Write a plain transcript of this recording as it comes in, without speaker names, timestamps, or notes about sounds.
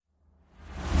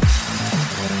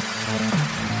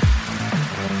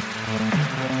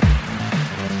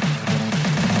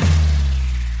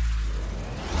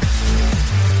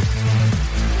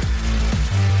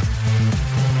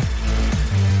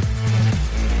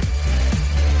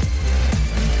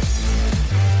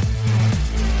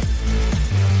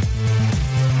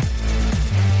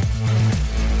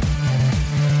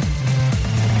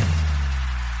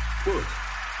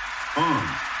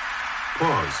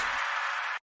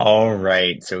All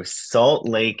right. So Salt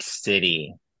Lake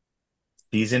City,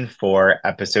 season 4,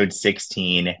 episode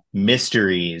 16,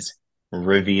 Mysteries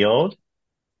Revealed.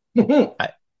 I,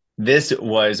 this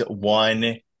was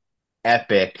one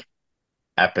epic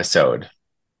episode.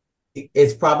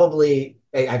 It's probably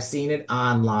I've seen it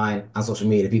online on social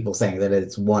media, people saying that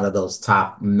it's one of those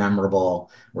top memorable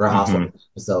Real Housewives Hmm.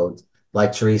 episodes,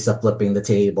 like Teresa flipping the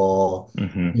table,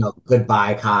 Hmm.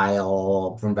 goodbye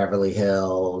Kyle from Beverly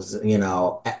Hills,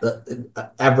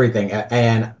 everything.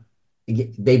 And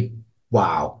they,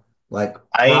 wow, like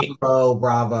I bravo,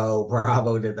 bravo,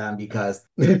 bravo to them because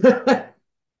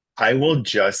I will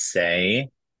just say,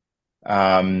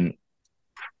 um,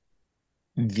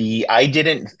 I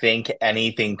didn't think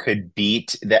anything could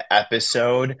beat the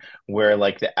episode where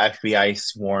like the FBI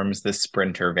swarms the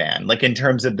Sprinter van, like in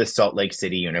terms of the Salt Lake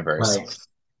City universe. right.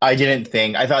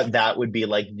 I thought that would be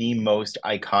like the most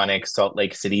iconic Salt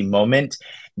Lake City moment.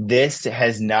 This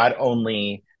has not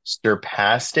only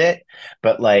surpassed it,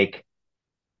 but like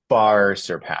far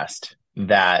surpassed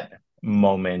that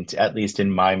moment, at least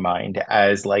in my mind,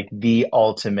 as like the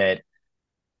ultimate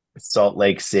Salt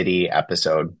Lake City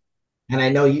episode. And I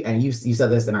know you said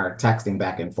this in our texting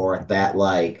back and forth that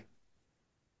like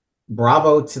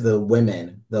bravo to the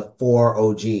women, the four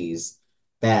OGs,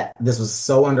 that this was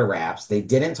so under wraps. They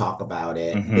didn't talk about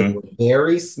it. They Hmm. were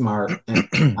very smart and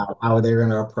how they're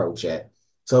going to approach it.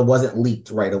 So it wasn't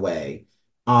leaked right away.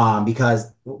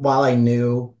 Because while I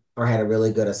knew or had a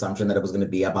really good assumption that it was going to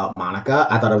be about Monica,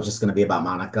 I thought it was just going to be about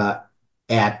Monica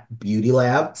at Beauty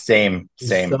Lab. Same, There's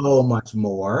same. so much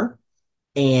more.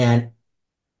 And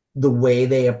the way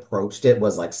they approached it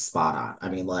was like spot on. I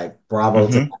mean, like bravo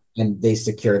to them. Hmm. And they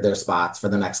secured their spots for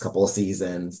the next couple of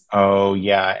seasons. Oh,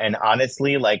 yeah. And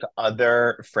honestly, like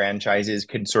other franchises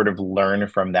could sort of learn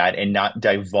from that and not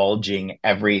divulging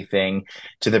everything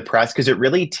to the press because it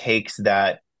really takes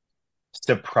that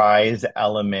surprise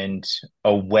element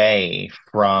away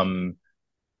from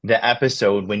the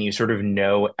episode when you sort of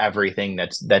know everything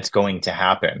that's going to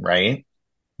happen, right?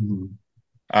 Mhm.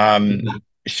 Um,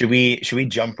 should we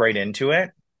jump right into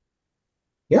it?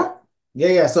 Yeah. Yeah,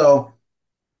 yeah. So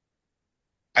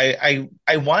I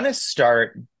want to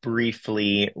start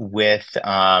briefly with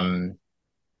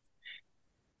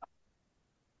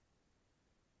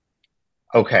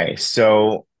okay,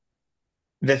 so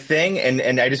the thing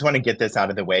and I just want to get this out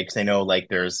of the way because I know like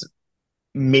there's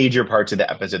major parts of the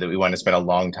episode that we want to spend a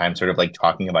long time sort of like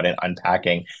talking about and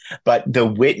unpacking. But the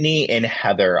Whitney and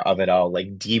Heather of it all, like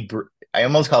I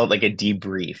almost call it like a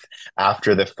debrief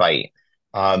after the fight.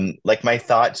 Like my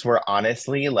thoughts were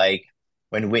honestly like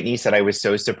when Whitney said I was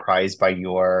so surprised by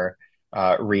your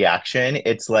reaction,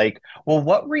 it's like, well,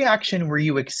 what reaction were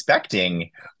you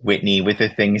expecting, Whitney, with the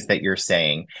things that you're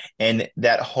saying? And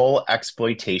that whole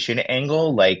exploitation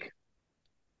angle, like,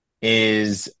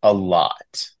 is a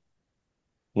lot.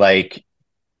 Like,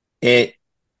 it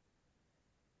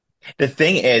the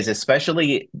thing is,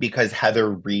 especially because Heather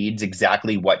reads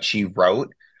exactly what she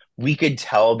wrote, we could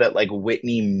tell that like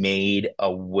Whitney made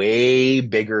a way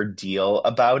bigger deal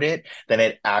about it than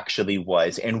it actually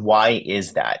was. And why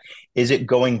is that? Is it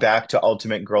going back to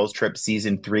Ultimate Girls Trip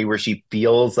season 3 where she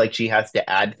feels like she has to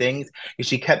add things? Because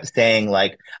she kept saying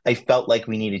like, I felt like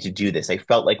we needed to do this. I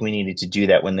felt like we needed to do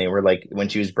that when they were like when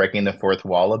she was breaking the fourth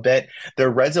wall a bit. Their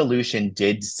resolution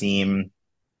did seem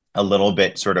a little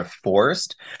bit sort of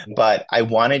forced, but I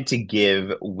wanted to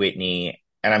give Whitney,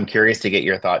 and I'm curious to get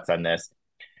your thoughts on this,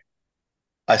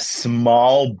 a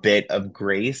small bit of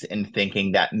grace in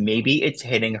thinking that maybe it's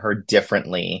hitting her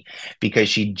differently because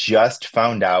she just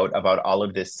found out about all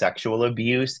of this sexual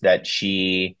abuse that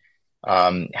she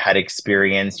had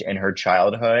experienced in her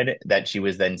childhood that she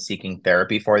was then seeking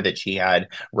therapy for that she had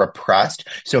repressed.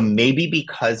 So maybe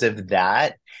because of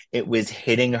that, it was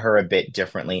hitting her a bit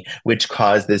differently, which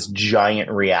caused this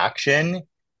giant reaction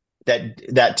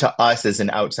that to us as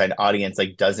an outside audience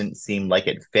like doesn't seem like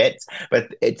it fits, but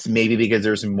it's maybe because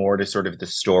there's more to sort of the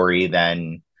story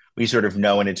than we sort of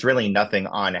know, and it's really nothing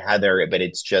on Heather, but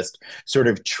it's just sort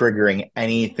of triggering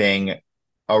anything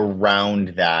around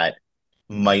that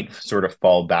might sort of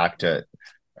fall back to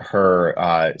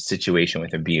her situation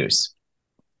with abuse.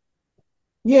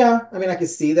 yeah, I mean I can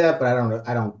see that, but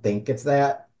I don't think it's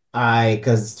that.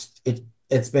 Because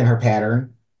it's been her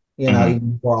pattern, Hmm.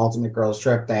 even for Ultimate Girls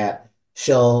Trip that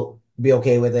she'll be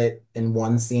okay with it in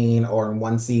one scene or in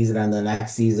one season, and the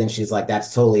next season she's like,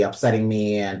 that's totally upsetting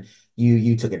me, and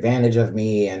you took advantage of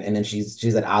me, and then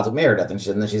she's at odds with Meredith,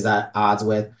 and then she's at odds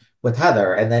with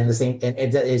Heather, and then the same, and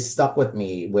it is stuck with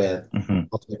me with Hmm.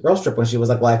 Ultimate Girls Trip when she was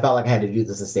like, well, I felt like I had to do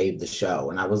this to save the show,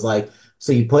 and I was like,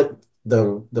 so you put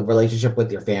the relationship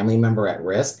with your family member at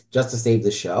risk just to save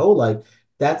the show, like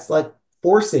that's like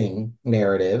forcing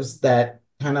narratives that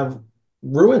kind of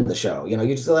ruin the show. You know,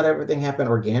 you just let everything happen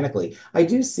organically. I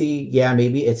do see, yeah,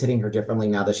 maybe it's hitting her differently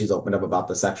now that she's opened up about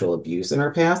the sexual abuse in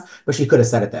her past, but she could have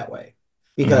said it that way.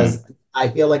 Hmm. Because I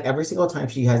feel like every single time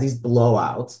she has these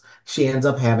blowouts, she ends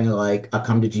up having like a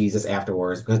come to Jesus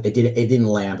afterwards because it didn't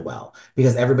land well.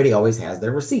 Because everybody always has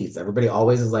their receipts. Everybody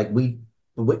always is like, we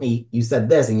Whitney, you said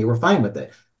this and you were fine with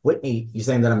it. Whitney, you're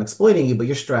saying that I'm exploiting you, but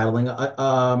you're straddling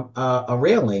a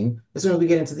railing as soon as we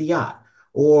get into the yacht.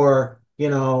 Or, you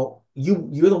know,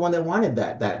 you're the one that wanted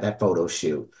that photo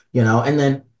shoot, you know, and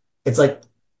then it's like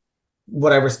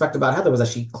what I respect about Heather was that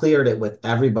she cleared it with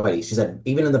everybody. She said,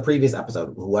 even in the previous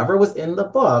episode, whoever was in the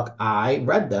book, I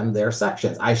read them their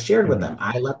sections. I shared with Hmm. them.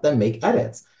 I let them make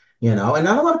edits, you know, and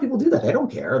not a lot of people do that. They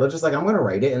don't care. They're just like, I'm going to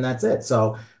write it and that's it.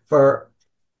 So for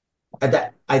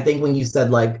that, I think when you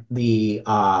said like the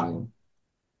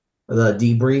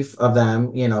debrief of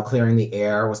them, you know, clearing the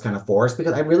air was kind of forced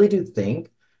because I really do think,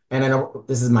 and I know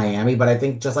this is Miami, but I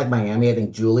think just like Miami, I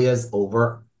think Julia's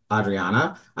over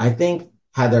Adriana. I think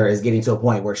Heather is getting to a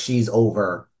point where she's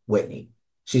over Whitney.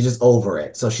 She's just over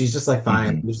it. So she's just like,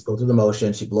 fine, Hmm. we just go through the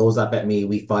motion. She blows up at me,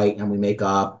 we fight and we make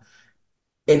up.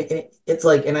 And it's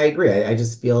like, and I agree. I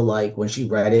just feel like when she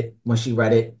read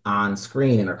it on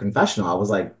screen in her confessional, I was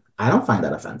like, I don't find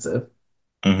that offensive.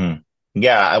 Hmm.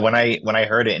 Yeah, when I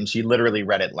heard it and she literally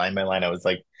read it line by line, I was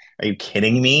like, "Are you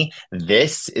kidding me?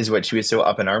 This is what she was so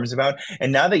up in arms about."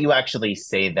 And now that you actually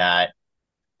say that,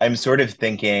 I'm sort of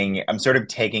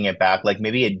taking it back. Like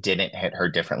maybe it didn't hit her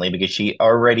differently because she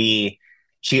already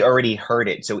heard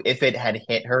it. So if it had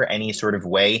hit her any sort of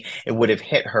way, it would have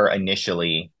hit her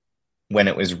initially when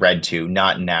it was read to,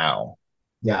 not now.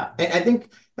 Yeah, and I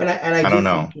think, and I I do don't think,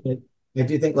 know. I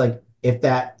do think like if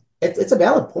that, it's a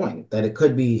valid point that it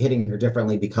could be hitting her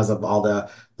differently because of all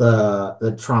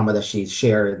the trauma that she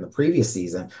shared in the previous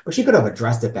season, but she could have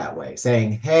addressed it that way,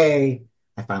 saying, "Hey,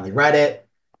 I finally read it.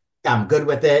 I'm good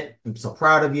with it. I'm so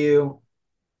proud of you.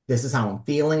 This is how I'm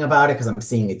feeling about it because I'm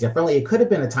seeing it differently." It could have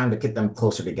been a time to get them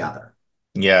closer together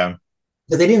Yeah.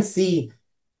 because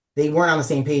they weren't on the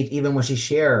same page even when she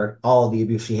shared all of the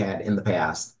abuse she had in the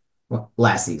past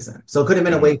last season. So it could have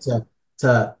been a way Hmm.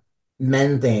 to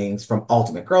mend things from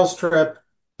Ultimate Girls Trip,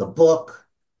 the book,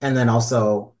 and then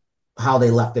also how they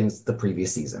left things the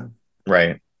previous season.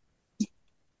 Right.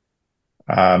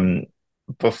 Um,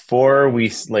 Before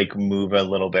we like move a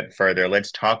little bit further,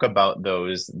 let's talk about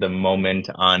the moment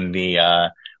on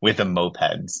the with the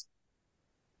mopeds.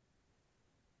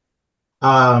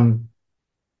 Um,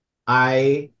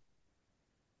 I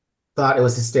thought it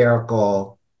was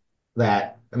hysterical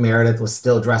that Meredith was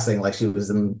still dressing like she was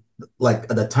in like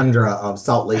the tundra of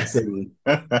Salt Lake City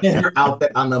in her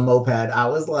outfit on the moped. I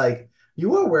was like,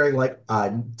 you are wearing like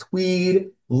a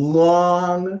tweed,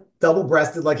 long,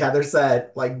 double-breasted, like Heather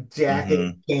said, like jacket,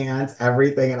 Hmm. pants,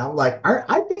 everything. And I'm like,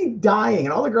 I'd be dying.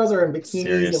 And all the girls are in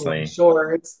bikinis and like Seriously.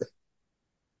 shorts.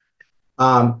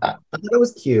 Uh, I thought it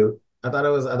was cute. I thought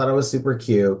it was super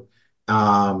cute.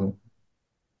 Um,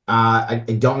 I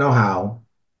don't know how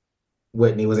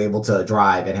Whitney was able to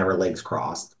drive and have her legs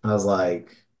crossed. I was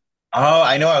like, Oh,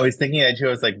 I know. I was thinking that too.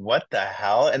 I was like, what the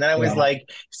hell? And then I was yeah, like,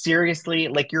 seriously,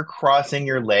 like you're crossing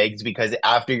your legs because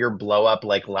after your blow up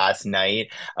like last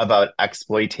night about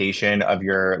exploitation of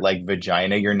your like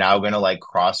vagina, you're now gonna like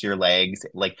cross your legs,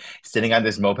 like sitting on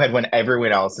this moped when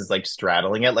everyone else is like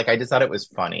straddling it. Like I just thought it was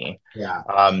funny. yeah.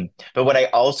 But what I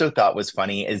also thought was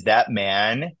funny is that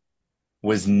man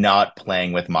was not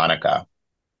playing with Monica.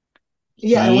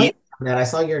 Yeah, and when He that I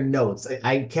saw your notes,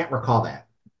 I can't recall that.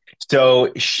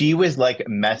 So she was like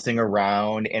messing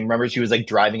around, and remember, she was like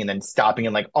driving and then stopping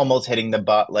and like almost hitting the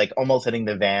butt, like almost hitting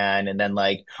the van, and then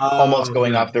like almost Oh,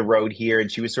 going yeah. off the road here.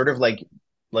 And she was sort of like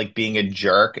being a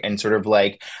jerk and sort of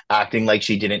like acting like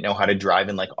she didn't know how to drive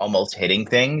and like almost hitting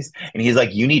things. And he's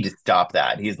like, "You need to stop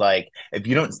that." He's like, "If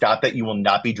you don't stop that, you will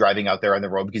not be driving out there on the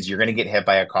road because you're gonna get hit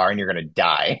by a car and you're gonna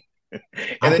die."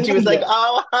 And I then think she was like, I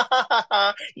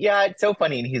 "Oh, yeah, it's so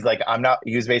funny." And he's like, "I'm not."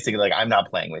 He was basically like, "I'm not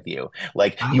playing with you.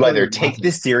 Like, I have you to either rewatch take it.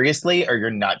 this seriously or you're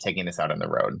not taking this out on the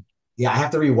road." Yeah, I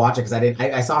have to rewatch it because I didn't.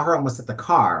 I saw her almost at the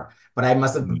car, but I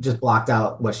must have Mhm. just blocked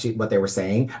out what they were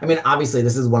saying. I mean, obviously,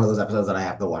 this is one of those episodes that I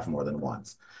have to watch more than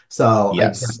once, so I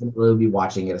Yes. definitely will be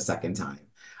watching it a second time.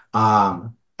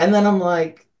 And then I'm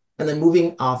like, and then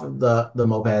moving off of the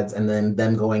mopeds, and then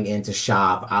them going into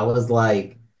shop. I was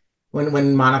like,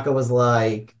 when Monica was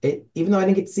like, even though I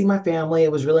didn't get to see my family,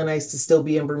 it was really nice to still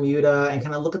be in Bermuda and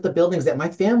kind of look at the buildings that my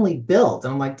family built.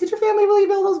 And I'm like, did your family really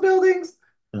build those buildings?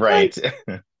 Like, Right. did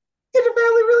your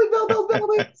family really build those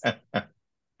buildings?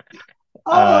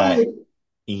 I'm Uh, like,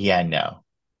 yeah, no.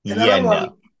 and then Yeah, I'm no.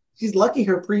 like, she's lucky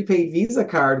her prepaid Visa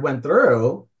card went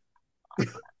through.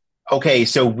 Okay,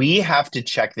 so we have to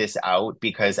check this out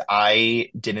because I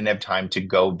didn't have time to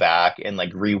go back and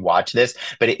like rewatch this,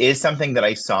 but it is something that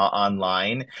I saw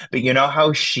online. But you know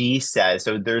how she says,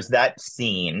 so there's that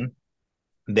scene,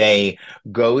 they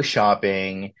go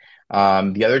shopping.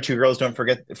 The other two girls don't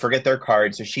forget their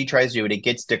card, so she tries to do it, it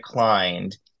gets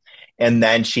declined. And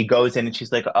then she goes in and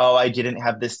she's like, "Oh, I didn't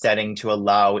have this setting to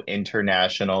allow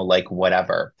international, like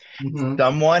whatever." Hmm.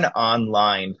 Someone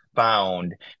online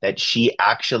found that she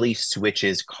actually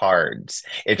switches cards.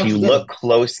 If No, you she look did.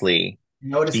 closely, she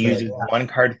Noticed it. uses Yeah. one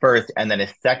card first and then a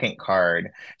second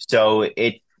card. So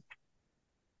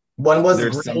One was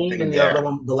there's green something and the other there.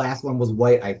 one, the last one was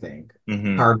white, I think.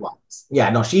 Hmm. Card wise. Yeah,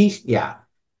 no, yeah.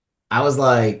 I was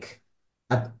like,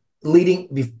 at,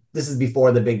 this is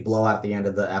before the big blowout at the end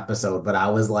of the episode, but I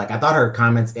was like, I thought her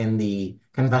comments in the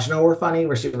confessional were funny,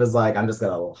 where she was like, I'm just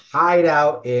gonna hide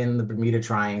out in the Bermuda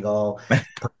Triangle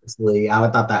purposely. I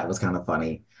thought that was kind of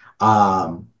funny.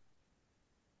 Um,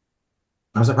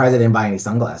 I'm surprised I didn't buy any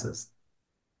sunglasses.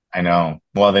 I know.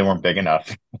 Well, they weren't big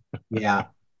enough. Yeah,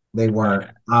 they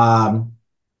weren't.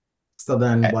 So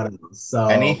then A- what else? So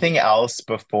Anything else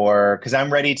before? Because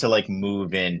I'm ready to like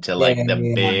move into yeah, like the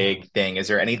yeah. big thing. Is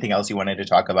there anything else you wanted to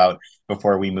talk about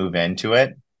before we move into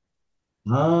it?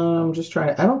 Just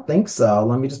trying I don't think so.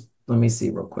 Let me see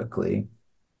real quickly.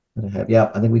 What I have.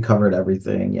 Yep, I think we covered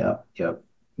everything. Yep, yep,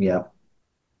 yep.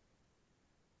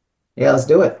 Yeah, let's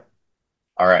do it.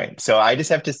 All right. So I just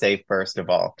have to say, first of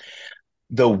all,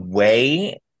 the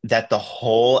way that the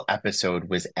whole episode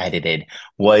was edited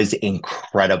was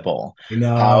incredible. You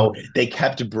How know, they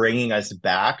kept bringing us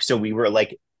back, so we were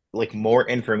like more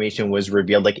information was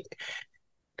revealed. Like,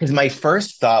 because my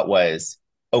first thought was,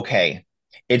 okay,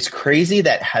 it's crazy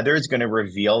that Heather's going to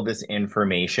reveal this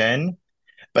information,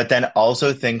 but then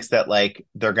also thinks that like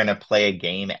they're going to play a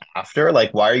game after.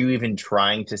 Like, why are you even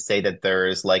trying to say that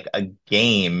there's like a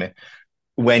game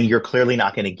when you're clearly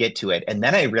not going to get to it? And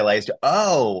then I realized,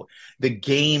 oh, the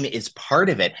game is part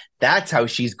of it. That's how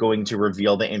she's going to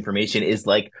reveal the information, is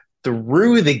like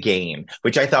through the game,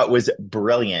 which I thought was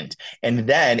brilliant. And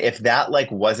then if that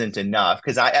like wasn't enough,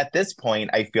 because I at this point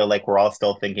I feel like we're all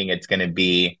still thinking it's going to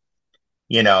be,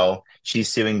 she's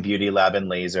suing Beauty Lab and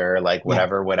Laser, like yeah,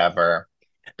 whatever, whatever.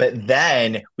 But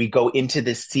then we go into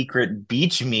this secret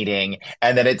beach meeting,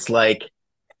 and then it's like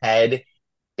head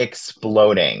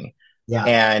exploding. yeah.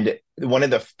 And one of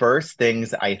the first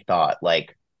things I thought,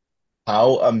 like,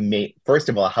 first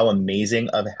of all, how amazing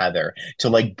of Heather to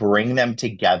like bring them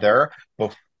together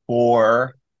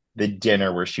before the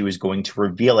dinner where she was going to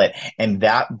reveal it. And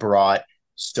that brought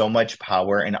so much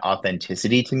power and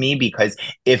authenticity to me, because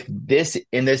if this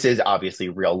and this is obviously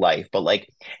real life, but like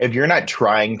if you're not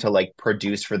trying to like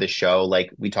produce for the show like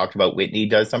we talked about Whitney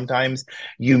does sometimes,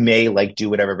 you may like do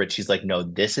whatever, but she's like, no,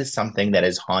 this is something that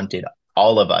has haunted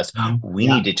all of us. We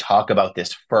Yeah, need to talk about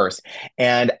this first.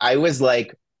 And I was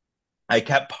like, I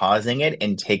kept pausing it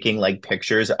and taking like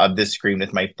pictures of the screen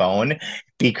with my phone,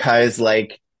 because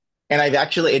like, and I've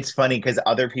actually, it's funny because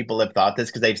other people have thought this,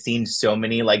 because I've seen so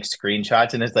many like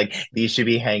screenshots and it's like these should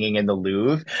be hanging in the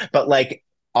Louvre, but like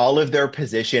all of their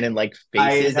position and like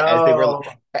I faces as they were know.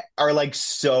 are like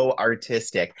so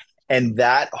artistic. And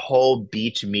that whole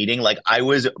beach meeting, like I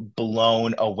was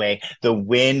blown away. The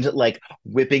wind like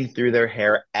whipping through their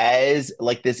hair as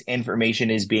like this information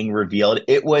is being revealed.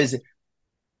 It was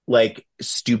like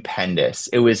stupendous.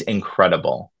 It was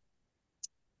incredible.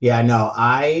 Yeah, no,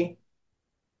 I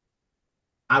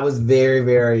was very,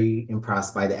 very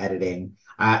impressed by the editing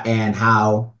and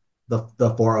how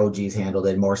the four OGs handled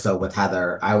it more so with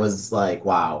Heather. I was like,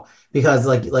 wow, because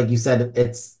like you said,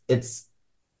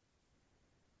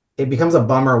 it becomes a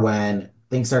bummer when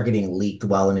things start getting leaked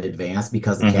well in advance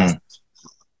because the cast. Hmm.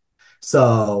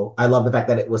 So I love the fact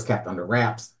that it was kept under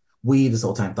wraps. We this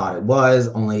whole time thought it was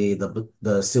only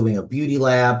the suing of Beauty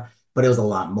Lab, but it was a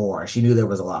lot more. She knew there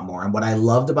was a lot more. And what I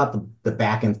loved about the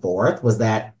back and forth was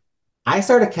that I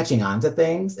started catching on to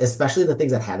things, especially the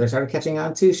things that Heather started catching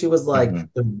on to. She was like, Hmm.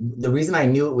 the reason I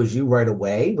knew it was you right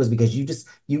away was because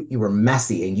you were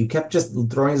messy and you kept just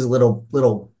throwing these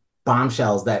little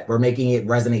bombshells that were making it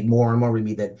resonate more and more with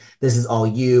me that this is all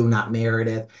you, not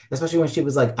Meredith. Especially when she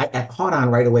was like, I caught on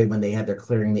right away when they had their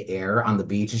clearing the air on the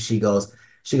beach, and she goes,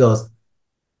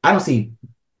 I don't see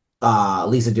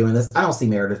Lisa doing this. I don't see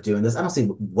Meredith doing this. I don't see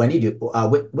Whitney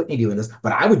doing this,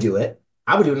 but I would do it.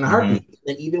 I would do it in a Hmm. heartbeat.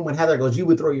 And even when Heather goes, you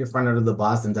would throw your friend under the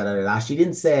bus and da da da da. She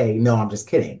didn't say, no, I'm just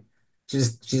kidding.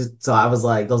 So I was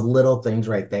like, those little things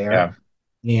right there. Yeah.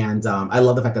 And I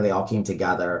love the fact that they all came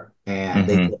together and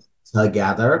they Hmm. did.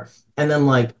 together. And then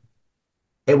like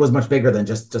it was much bigger than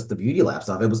just the Beauty Lab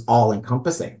stuff. It was all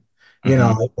encompassing.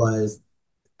 Hmm. It was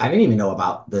I didn't even know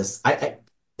about this.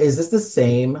 Is this the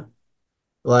same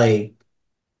like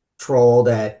troll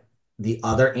that the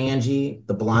other Angie,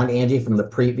 the blonde Angie from the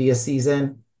previous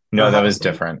season? Or No, that how was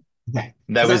different. okay.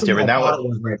 That Because that's was what different. I That was thought it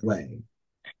was right away.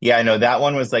 Yeah, I know that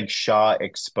one was like Shaw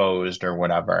exposed or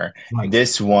whatever. Right.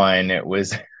 This one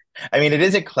was, I mean, it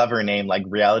is a clever name, like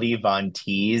Reality Von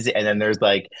TEAse, and then there's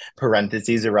like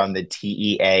parentheses around the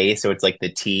TEA, so it's like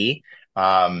the T.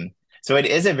 Um, so it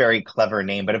is a very clever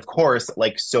name, but of course,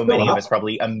 like so Go many of us up.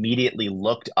 probably immediately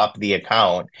looked up the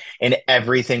account and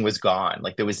everything was gone.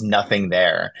 Like there was nothing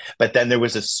there. But then there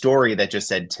was a story that just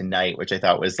said tonight, which I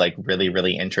thought was like really,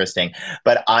 really interesting.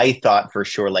 But I thought for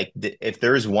sure, like, if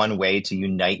there's one way to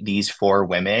unite these four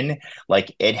women,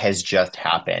 like, it has just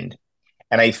happened.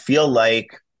 And I feel like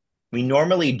we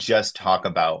normally just talk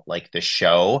about like the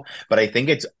show, but I think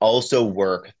it's also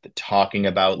worth talking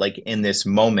about, like, in this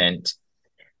moment,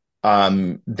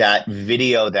 that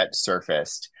video that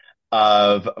surfaced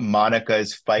of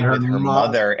Monica's fight Her with her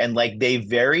mom. mother, and like they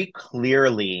very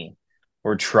clearly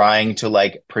were trying to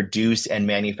like produce and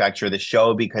manufacture the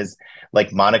show because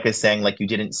like Monica's saying like you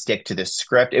didn't stick to the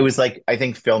script. It was like I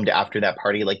think filmed after that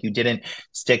party, like you didn't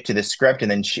stick to the script, and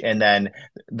then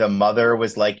the mother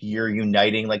was like you're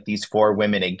uniting like these four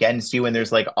women against you, and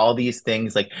there's like all these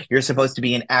things like you're supposed to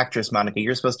be an actress, Monica,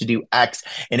 you're supposed to do X,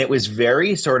 and it was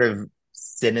very sort of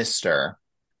sinister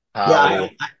Yeah,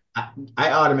 how.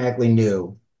 I automatically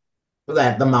knew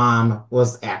that the mom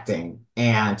was acting,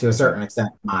 and to a Mhm. certain extent,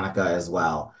 Monica as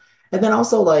well. And then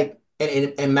also like,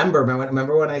 and remember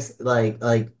when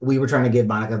like we were trying to give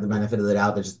Monica the benefit of the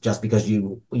doubt that just because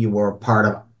you were part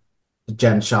of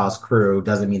Jen Shaw's crew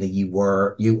doesn't mean that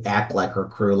you act like her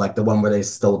crew, like the one where they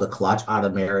stole the clutch out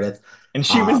of Meredith. And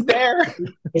she Uh, was there.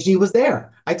 and she was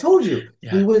there. I told you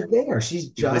she Yeah, was there. She's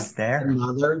she was just there.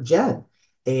 another Jen.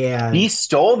 He And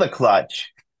stole the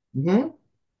clutch. mhm.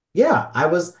 Yeah, I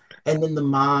was, and then the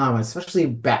mom, especially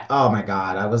back. Oh my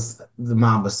God, the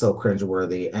mom was so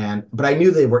cringeworthy, and but I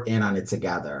knew they were in on it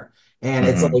together, and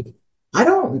it's Hmm. like I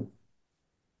don't.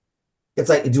 It's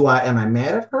like, am I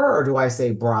mad at her or do I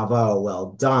say bravo,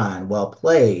 well done, well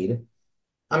played?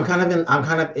 I'm kind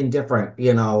of indifferent,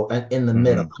 in the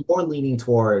middle. Hmm. I'm more leaning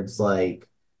towards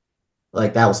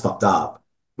like that was fucked up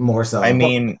more I so.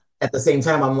 But mean, at the same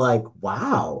time, I'm like,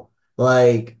 wow,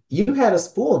 like you had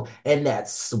us fooled. And that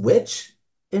switch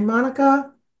in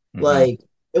Monica, hmm. like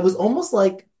it was almost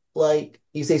like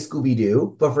you say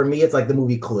Scooby-Doo, but for me, it's like the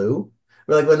movie Clue.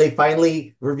 Where like when they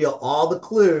finally reveal all the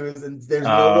clues and there's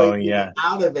no way Oh to get yeah.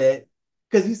 out of it.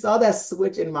 Because you saw that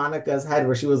switch in Monica's head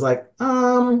where she was like,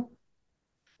 well,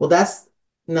 that's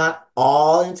not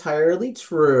all entirely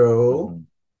true Hmm.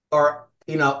 or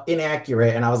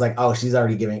inaccurate. And I was like, oh, she's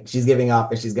giving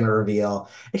up and she's gonna reveal.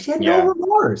 And she had no Yeah.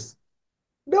 remorse.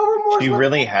 No remorse She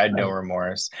really had no whatsoever.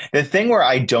 remorse. The thing where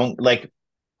I don't like,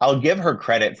 I'll give her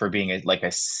credit for being like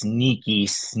a sneaky,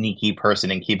 sneaky person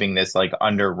and keeping this like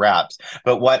under wraps.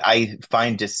 But what I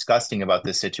find disgusting about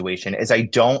this situation is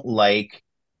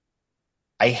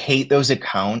I hate those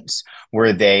accounts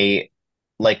where they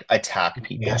like attack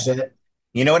Cash people. it.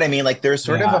 You know what I mean? Like there's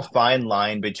sort of a Yeah, fine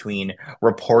line between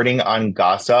reporting on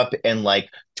gossip and like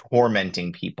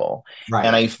tormenting people.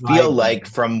 And right. I No, I feel agree. like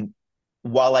from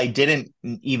while I didn't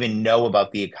even know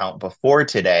about the account before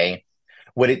today,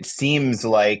 what it seems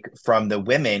like from the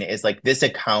women is like this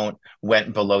account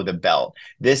went below the belt.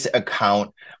 This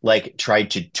account like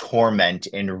tried to torment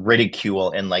and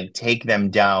ridicule and like take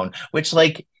them down, which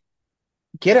like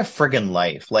get a friggin'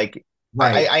 life. Like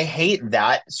Right, I hate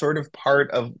that sort of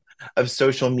part of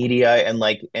social media and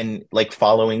like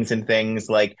followings and things.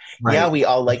 Like, yeah, right. we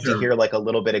all For like to sure. hear like a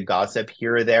little bit of gossip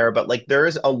here or there, but like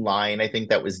there's a line I think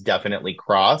that was definitely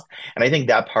crossed. And I think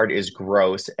that part is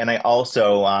gross. And I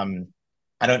also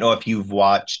I don't know if you've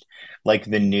watched like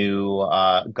the new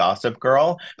Gossip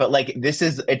Girl, but like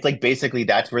it's like basically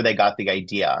that's where they got the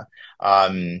idea.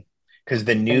 Because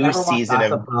the I new never watched season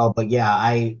of Gossip Girl, but yeah,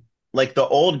 like the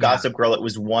old yeah, Gossip Girl, it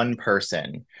was one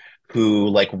person who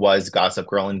like was Gossip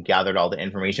Girl and gathered all the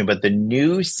information. But the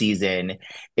new season,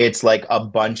 it's like a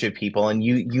bunch of people, and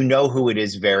you know who it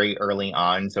is very early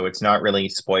on, so it's not really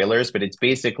spoilers, but it's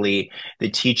basically the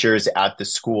teachers at the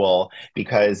school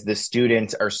because the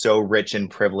students are so rich and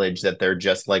privileged that they're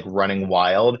just like running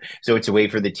wild. So it's a way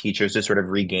for the teachers to sort of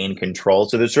regain control.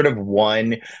 So there's sort of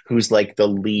one who's like the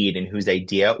lead and whose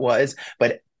idea it was,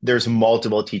 but there's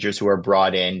multiple teachers who are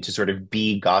brought in to sort of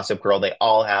be Gossip Girl. They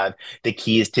all have the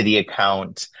keys to the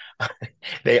account.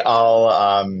 They all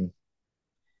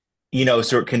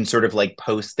sort of like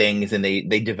post things, and they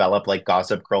develop like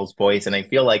Gossip Girl's voice. And I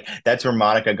feel like that's where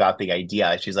Monica got the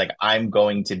idea. She's like, I'm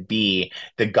going to be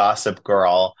the Gossip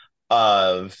Girl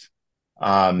of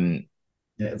um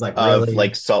It's like of really,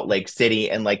 like Salt Lake City,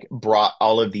 and like brought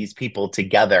all of these people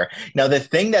together. Now, the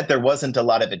thing that there wasn't a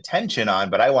lot of attention on,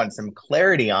 but I want some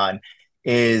clarity on,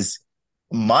 is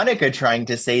Monica trying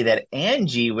to say that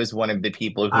Angie was one of the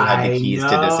people who had the I keys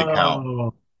to this account.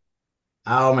 know.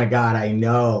 Oh my God, I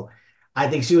know. I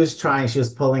think she was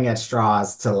pulling at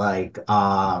straws to like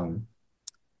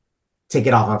take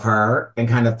it off of her and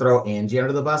kind of throw Angie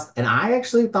under the bus. And I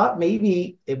actually thought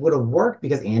maybe it would have worked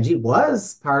because Angie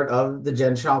was part of the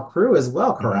Jen Shaw crew as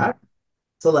well, Hmm. correct?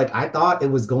 So like I thought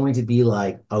it was going to be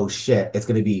like, oh shit, it's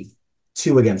going to be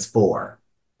two against four.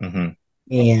 Hmm.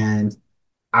 And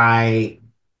I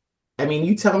I mean,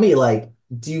 you tell me, like,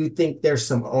 do you think there's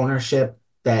some ownership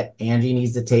that Angie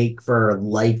needs to take for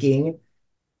liking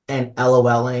and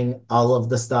LOLing all of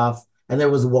the stuff? And there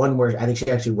was one where I think she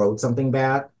actually wrote something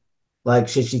back. Like,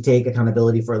 should she take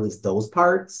accountability for at least those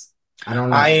parts? I don't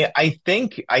know.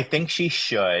 I think she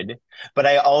should, but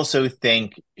I also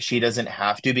think she doesn't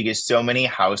have to, because so many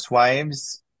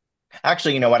housewives.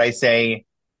 Actually, you know what I say?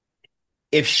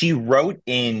 If she wrote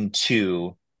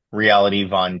into Reality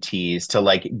Von TEAse to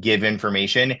like give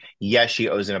information, yes, she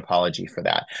owes an apology for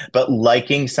that. But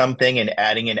liking something and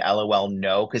adding an LOL,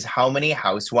 no, because how many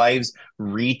housewives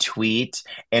retweet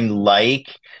and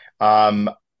like um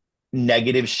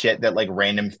negative shit that like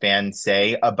random fans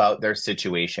say about their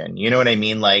situation? You know what I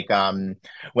mean? Like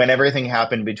when everything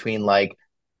happened between like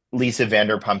Lisa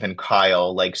Vanderpump and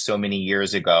Kyle, like so many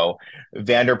years ago,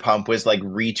 Vanderpump was like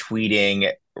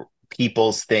retweeting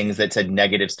people's things that said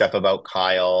negative stuff about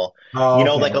Kyle. Oh,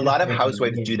 okay. Like I a didn't lot of pay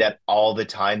housewives do attention. that all the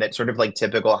time. That's sort of like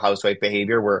typical housewife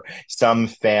behavior, where some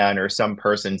fan or some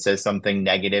person says something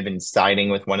negative and siding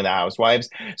with one of the housewives.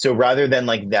 So rather than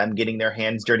like them getting their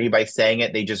hands dirty by saying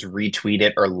it, they just retweet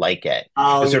it or like it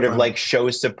Oh, to you're sort of right. like show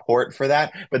support for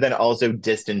that, but then also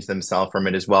distance themselves from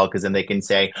it as well. Cause then they can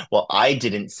say, well, I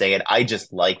didn't say it. I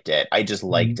just liked it. I just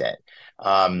liked Mhm. it.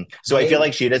 So I feel I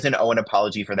like she doesn't owe an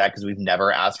apology for that, because we've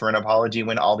never asked for an apology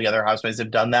when all the other housewives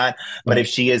have done that. But if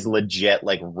right. she is legit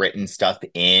like written stuff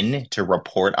in to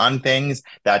report on things,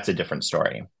 that's a different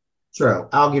story. True.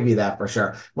 I'll give you that for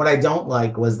sure. What I don't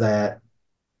like was that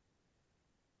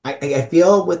I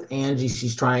feel with Angie,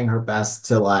 she's trying her best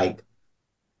to like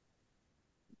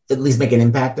at least make an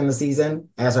impact in the season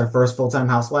as her first full-time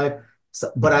housewife.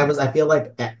 So, but Mm-hmm. I feel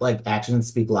like actions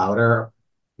speak louder,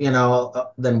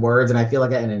 than words. And I feel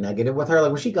like in a negative with her,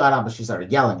 like when she got up and she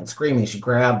started yelling and screaming, she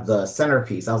grabbed the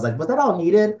centerpiece. I was like, was that all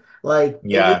needed? Like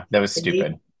Yeah, that was it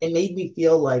stupid. made me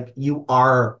feel like you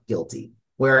are guilty.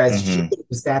 Whereas she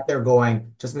Mm-hmm. sat there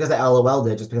going, just because I LOL'd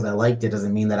it, just because I liked it,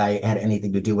 doesn't mean that I had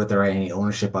anything to do with it or any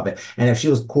ownership of it. And if she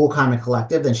was cool, calm, and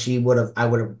collective, then I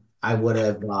would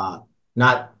have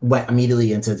not went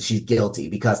immediately into she's guilty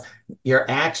because your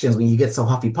actions when you get so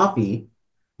huffy puffy,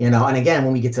 and again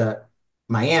when we get to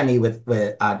Miami with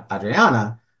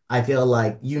Adriana, I feel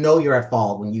like you're at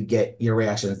fault when you get your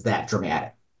reactions that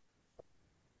dramatic.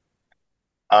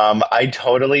 I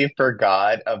totally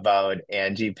forgot about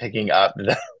Angie picking up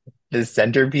the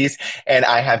centerpiece, and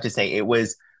I have to say it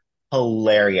was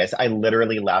hilarious. I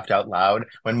literally laughed out loud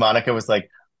when Monica was like,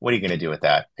 "What are you gonna do with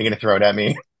that? Are you gonna throw it at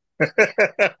me?"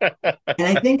 And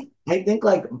I think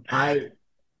like I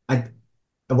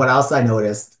what else I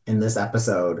noticed in this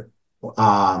episode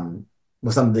um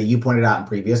was something that you pointed out in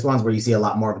previous ones where you see a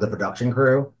lot more of the production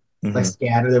crew like Hmm.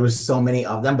 scattered. There was so many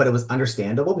of them, but it was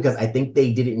understandable because I think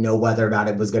they didn't know whether or not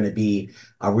it was going to be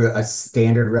a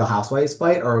standard Real Housewives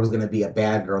fight or it was going to be a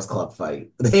Bad Girls Club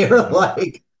fight. They were Hmm.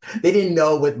 like they didn't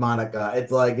know with Monica.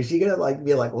 It's like, is she gonna like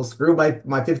be like, well, screw my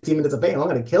 15 minutes of fame. I'm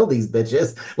gonna kill these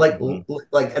bitches. Hmm.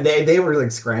 Like they were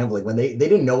like scrambling when they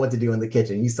didn't know what to do in the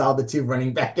kitchen. You saw the two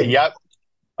running back and Yep.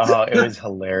 Oh, it was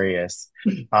hilarious.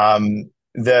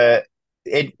 The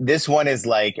it this one is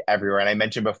like everywhere, and I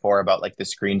mentioned before about like the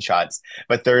screenshots,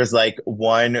 but there's like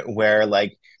one where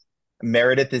like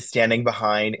Meredith is standing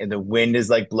behind and the wind is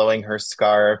like blowing her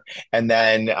scarf. And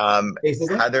then Casey's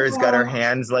like, Heather's got her oh.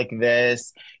 hands like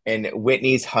this, and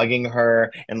Whitney's hugging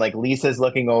her, and like Lisa's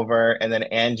looking over, and then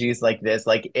Angie's like this.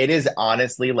 Like it is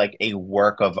honestly like a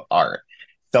work of art.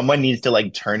 Someone needs to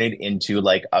like turn it into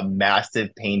like a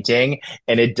massive painting,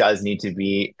 and it does need to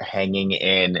be hanging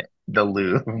in the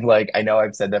Louvre. Like I know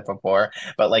I've said that before,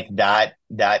 but like that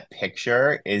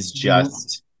picture is Mhm.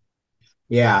 just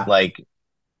Yeah. like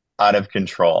out of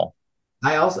control.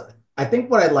 I also I think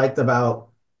what I liked about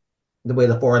the way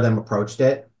the four of them approached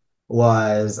it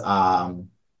was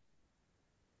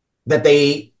that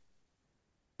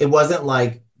it wasn't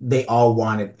like they all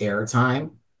wanted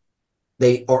airtime.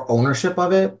 They or ownership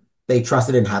of it. They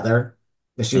trusted in Heather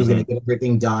that she was going Hmm. to get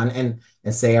everything done and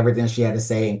say everything she had to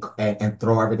say and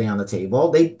throw everything on the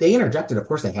table. They interjected. Of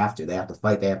course, they have to. They have to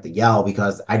fight. They have to yell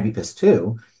because I'd be pissed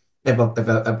too if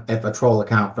a troll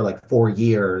account for like 4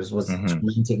 years was Hmm.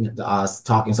 tormenting to us,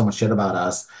 talking so much shit about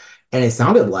us, and it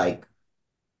sounded like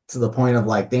to the point of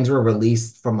like things were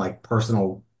released from like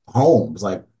personal homes,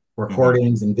 like Hmm.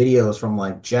 recordings and videos from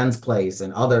like Jen's place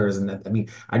and others. And I mean,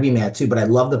 I'd be mad too, but I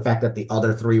love the fact that the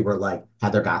other three were like,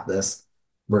 Heather got this.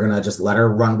 We're gonna just let her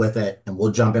run with it and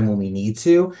we'll jump in when we need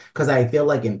to. Because I feel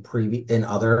like in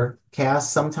other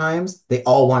casts, sometimes they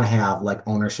all want to have like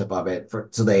ownership of it for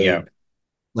so Yeah. they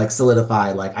like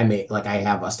solidify like I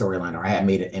have a storyline or I have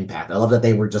made an impact. I love that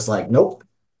they were just like, nope,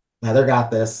 Heather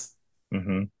got this.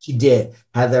 Hmm. She did.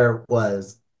 Heather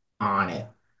was on it.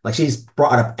 Like she's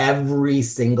brought up every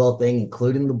single thing,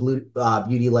 including the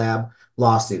Beauty Lab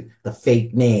lawsuit, the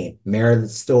fake name, mayor of the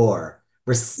store,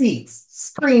 receipts,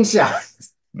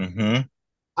 screenshots. Hmm.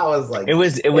 I was like, It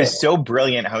was yeah. so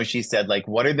brilliant how she said, like,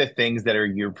 what are the things that are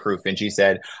your proof? And she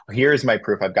said, here's my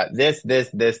proof. I've got this.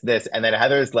 And then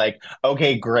Heather's like,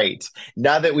 okay, great.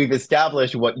 Now that we've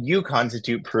established what you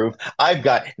constitute proof, I've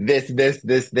got this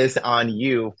on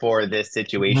you for this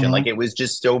situation. Like Mhm. it was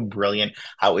just so brilliant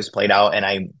how it was played out. And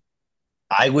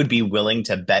I would be willing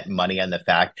to bet money on the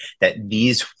fact that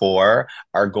these four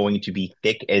are going to be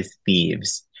thick as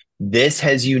thieves. This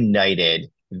has united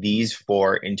these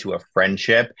four into a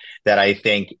friendship that I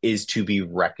think is to be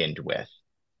reckoned with.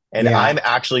 And Yeah, I'm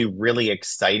actually really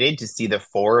excited to see the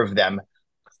four of them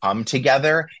come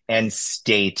together and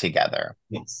stay together.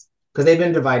 yes. Because they've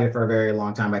been divided for a very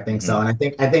long time, I think so. Hmm.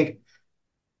 And I think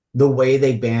the way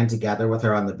they band together with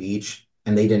her on the beach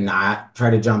and they did not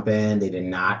try to jump in, they did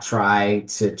not try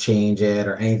to change it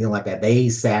or anything like that. They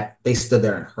stood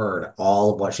there and heard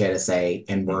all of what she had to say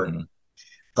and were Hmm.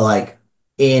 like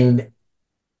in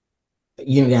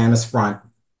unanimous front.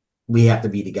 We have to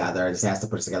be together. This has to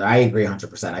put us together. I agree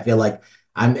 100%. I feel like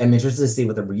I'm interested to see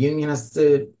what the reunion has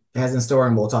in store,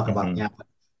 and we'll talk about Hmm. that. But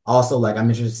also, like, I'm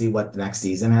interested to see what the next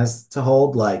season has to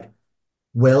hold. Like,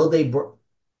 will they?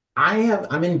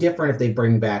 I'm indifferent if they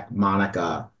bring back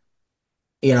Monica,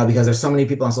 because there's so many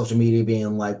people on social media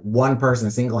being like, one person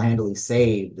single-handedly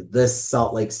saved this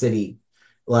Salt Lake City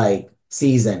like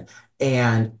season.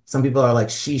 And some people are like,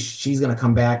 she's gonna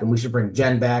come back and we should bring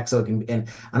Jen back so it can and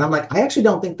I'm like, I actually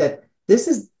don't think that this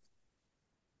is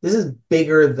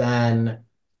bigger than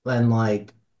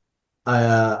like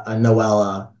a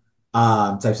Noella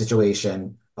type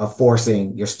situation of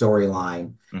forcing your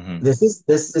storyline. Hmm. This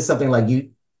is something like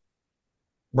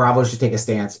Bravo should take a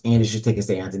stance. Andy should take a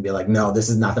stance and be like, no, this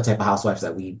is not the type of housewives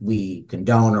that we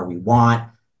condone or we want.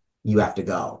 You have to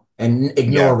go and Yeah,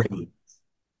 ignore Ricky.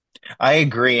 I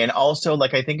agree. And also,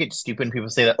 like, I think it's stupid when people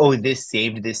say that, oh, this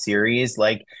saved this series.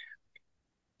 Like,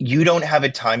 you don't have a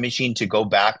time machine to go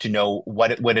back to know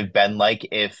what it would have been like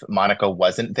if Monica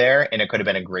wasn't there, and it could have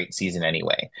been a great season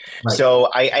anyway. Right. So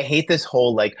I hate this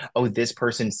whole like, oh, this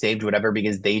person saved whatever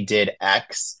because they did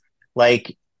X.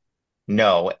 Like,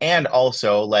 no. And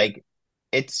also, like,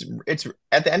 it's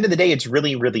at the end of the day, it's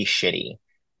really, really shitty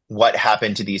what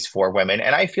happened to these four women.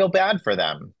 And I feel bad for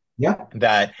them Yeah.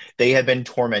 that they have been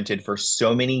tormented for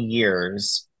so many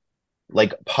years,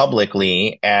 like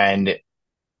publicly, and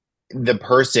the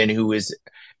person who is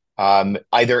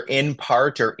either in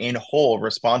part or in whole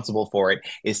responsible for it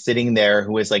is sitting there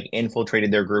who has like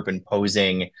infiltrated their group and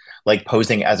posing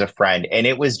as a friend. And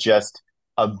it was just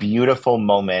a beautiful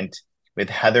moment with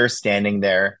Heather standing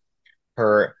there,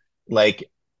 her like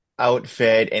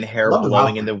outfit and hair Love the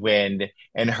blowing in outfit. the wind,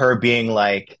 and her being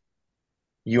like,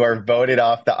 you are voted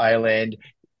off the island.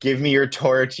 Give me your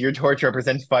torch. Your torch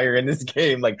represents fire in this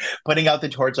game. Like putting out the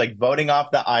torch, like voting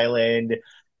off the island,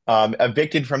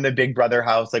 evicted from the Big Brother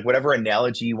house, like whatever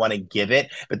analogy you want to give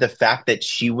it. But the fact that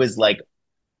she was like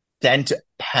sent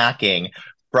packing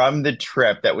from the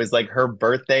trip that was like her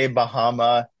birthday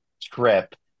Bahama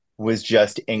trip was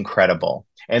just incredible.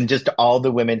 And just all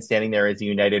the women standing there as a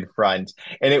united front.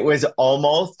 And it was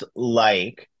almost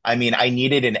like, I mean, I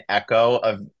needed an echo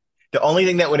of the only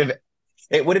thing that would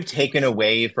have taken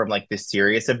away from like the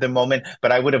serious of the moment,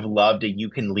 but I would have loved a you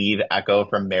can leave echo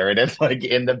from Meredith like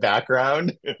in the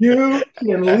background You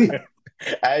can leave.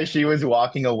 as she was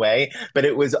walking away. But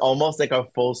it was almost like a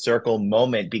full circle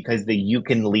moment because the you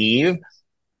can leave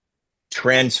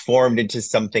transformed into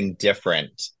something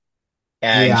different.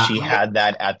 And Yeah. she had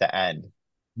that at the end.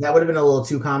 That would have been a little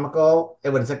too comical. It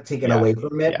would have taken Yeah. away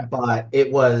from Yeah. it, but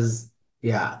it was,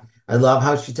 yeah. I love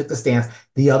how she took the stance.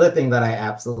 The other thing that I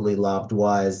absolutely loved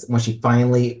was when she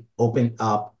finally opened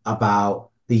up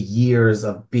about the years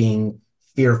of being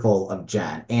fearful of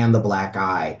Jen and the black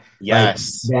eye. Like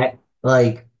Yes. that,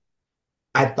 like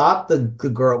I thought the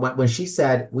girl when she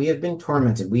said, "We have been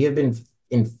tormented, we have been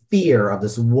in fear of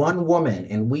this one woman,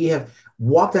 and we have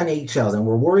walked on eggshells, and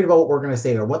we're worried about what we're going to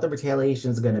say or what the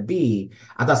retaliation is going to be."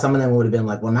 I thought some of them would have been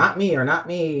like, "Well, not me or not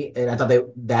me," and I thought they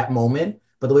that moment,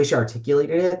 but the way she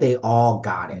articulated it, they all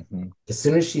got it. Hmm. As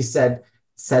soon as she said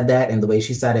that, and the way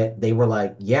she said it, they were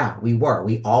like, "Yeah, we were.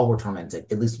 We all were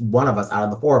tormented. At least one of us out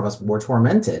of the four of us were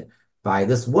tormented." By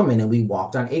this woman and we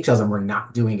walked on eggshells and we're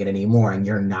not doing it anymore. And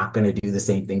you're not going to do the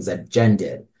same things that Jen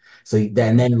did. So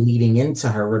Hmm. then leading into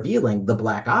her revealing the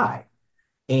black eye.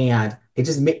 And it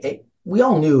just made it, we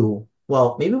all knew,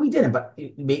 well, maybe we didn't, but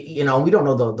we don't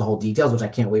know the whole details, which I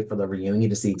can't wait for the reunion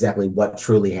to see exactly what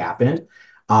truly happened.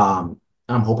 Um,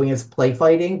 I'm hoping it's play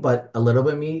fighting, but a little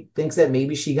bit of me thinks that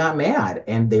maybe she got mad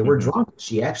and they were Hmm. drunk.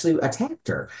 She actually attacked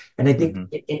her. And I think, Hmm.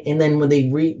 and then when they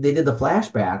did the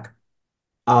flashback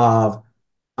of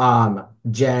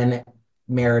Jen,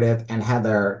 Meredith, and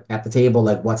Heather at the table,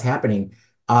 like what's happening.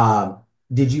 Um,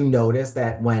 did you notice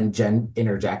that when Jen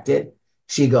interjected,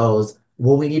 she goes,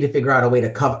 "Well, we need to figure out a way to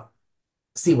cover,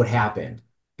 see what happened."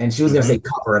 And she was gonna say Hmm.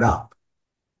 cover it up.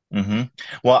 Hmm.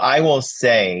 Well, I will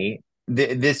say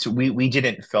this we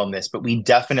didn't film this, but we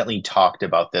definitely talked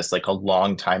about this like a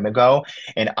long time ago.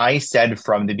 And I said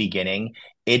from the beginning,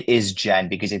 it is Jen,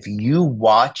 because if you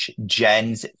watch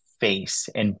Jen's face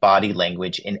and body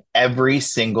language in every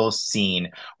single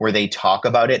scene where they talk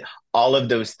about it, all of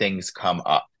those things come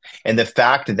up. And the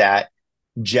fact that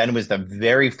Jen was the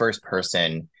very first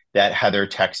person that Heather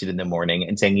texted in the morning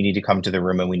and saying, "You need to come to the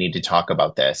room and we need to talk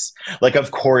about this." Like,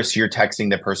 of course, you're texting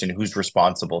the person who's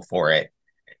responsible for it.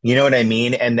 You know what I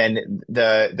mean? And then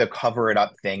the cover it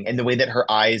up thing and the way that her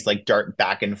eyes like dart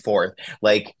back and forth,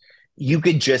 like you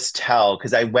could just tell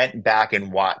because I went back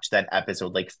and watched that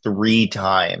episode like 3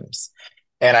 times.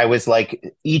 And I was like,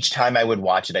 each time I would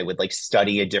watch it, I would like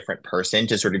study a different person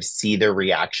to sort of see their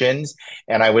reactions.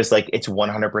 And I was like, it's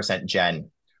 100%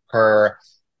 Jen. Her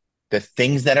the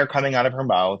things that are coming out of her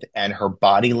mouth and her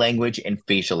body language and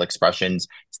facial expressions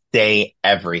say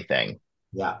everything.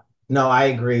 Yeah. No, I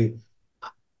agree.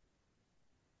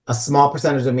 A small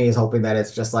percentage of me is hoping that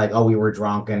it's just like, oh, we were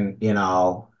drunk and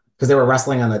because they were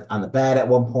wrestling on the bed at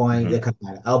one point. They Mm-hmm. could have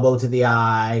had an elbow to the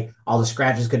eye. All the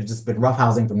scratches could have just been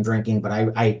roughhousing from drinking. But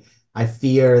I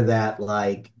fear that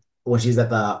like when she's at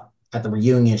the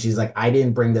reunion, she's like, I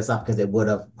didn't bring this up because it would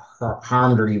have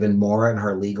harmed her even more in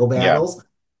her legal Yeah. battles.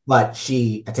 But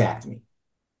she attacked me.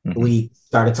 Mm-hmm. We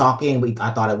started talking.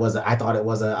 I thought it was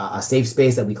a safe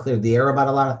space that we cleared the air about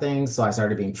a lot of things. So I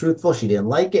started being truthful. She didn't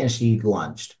like it and she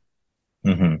lunged.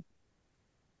 Mm-hmm.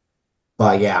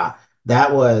 But yeah,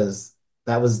 that was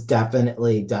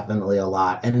definitely a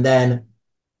lot. And then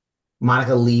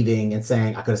Monica leaving and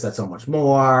saying, I could have said so much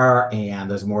more and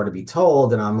there's more to be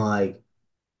told. And I'm like,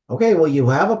 okay, well, you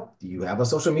have a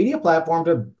social media platform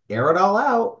to air it all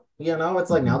out. It's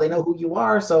like now Mm-hmm. they know who you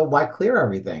are, so why clear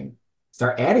everything?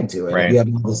 Start adding to it if you Right. have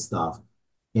all this stuff,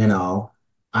 you know.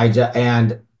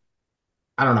 And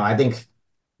I don't know, I think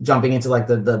jumping into like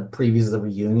the previews of the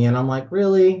reunion, I'm like,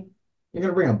 really? You're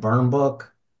gonna bring a burn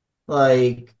book?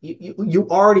 Like you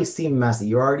already seem messy.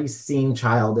 You already seem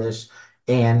childish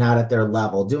and not at their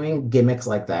level. Doing gimmicks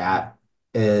like that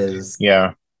is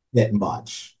Yeah. a bit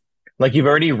much. Like you've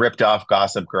already ripped off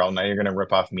Gossip Girl. Now you're gonna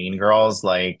rip off Mean Girls.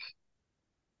 Like,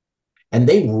 And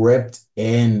they ripped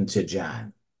into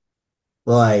Jen.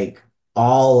 Like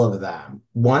all of them.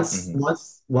 Once mhm.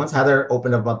 once once Heather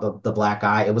opened up about the black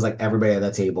eye, it was like everybody at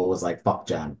that table was like, fuck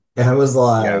Jen. And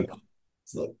Yeah.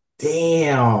 it's like,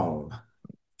 damn.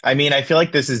 I mean, I feel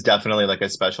like this is definitely like a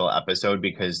special episode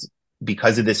because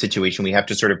of this situation, we have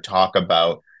to sort of talk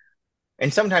about,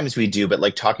 and sometimes we do, but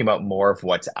like talking about more of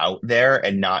what's out there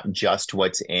and not just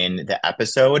what's in the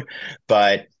episode.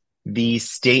 But the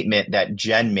statement that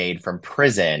Jen made from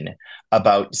prison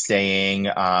about saying,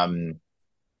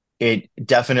 it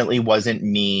definitely wasn't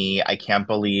me. I can't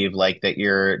believe like that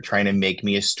you're trying to make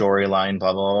me a storyline,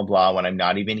 blah, blah, blah, blah, when I'm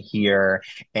not even here.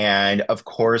 And of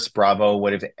course, Bravo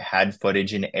would have had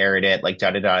footage and aired it, like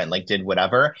da da da, and like did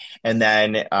whatever. And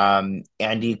then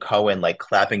Andy Cohen like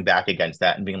clapping back against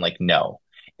that and being like, no.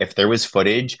 If there was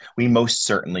footage, we most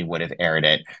certainly would have aired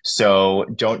it. So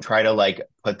don't try to like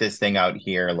put this thing out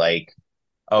here like,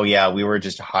 oh yeah, we were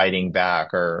just hiding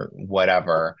back or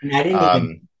whatever. And I didn't even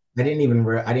Um, I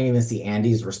didn't even see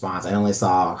Andy's response. I only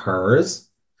saw hers.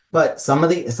 But some of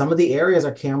the areas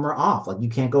are camera off. Like you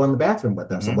can't go in the bathroom with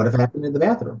them. So mhm. what if it happened in the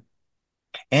bathroom?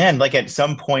 And like at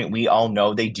some point, we all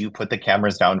know they do put the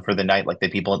cameras down for the night, like the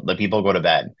people go to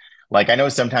bed. Like I know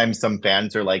sometimes some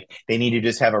fans are like they need to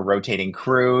just have a rotating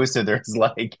crew, so there's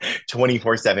like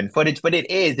 24/7 footage, but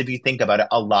it is, if you think about it,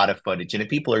 a lot of footage. And if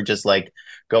people are just like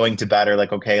going to bed or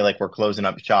like okay, like we're closing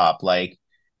up shop, like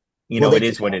Well, it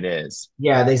is what it is.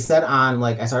 yeah, they said on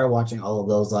like I started watching all of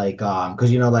those like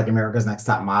because like America's Next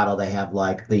Top Model, they have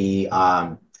like the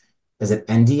is it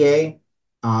NDA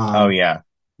Oh um yeah.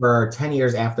 for 10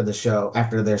 years after the show,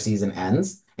 after their season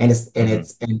ends. Hmm.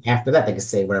 And after that they can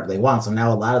say whatever they want. So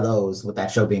now a lot of those with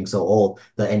that show being so old,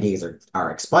 the NDAs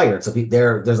are expired. So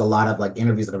there's a lot of like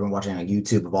interviews that I've been watching on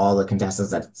YouTube of all the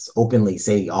contestants that openly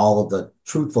say all of the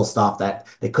truthful stuff that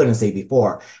they couldn't say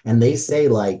before. And they say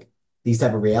like these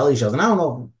type of reality shows, and I don't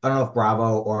know if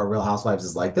Bravo or Real Housewives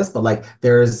is like this, but like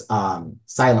there's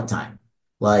silent time.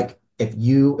 Like if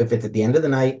it's at the end of the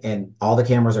night and all the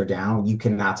cameras are down, you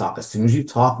cannot talk. As soon as you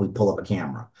talk, we pull up a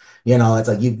camera. It's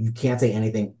like you can't say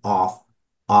anything off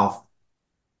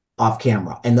off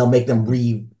camera, and they'll make them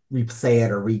re-say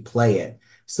it or replay it.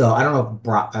 So I don't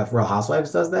know if Real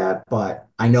Housewives does that, but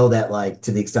I know that like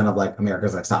to the extent of like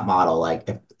America's Next Top Model, like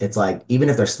if it's like even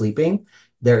if they're sleeping,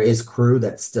 there is crew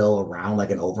that's still around,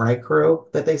 like an overnight crew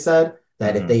that they said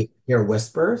that if Hmm. they hear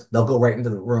whispers, they'll go right into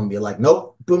the room, be like,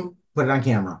 nope, boom, put it on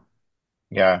camera.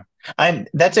 Yeah.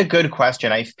 That's a good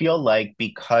question. I feel like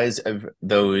because of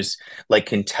those like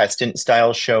contestant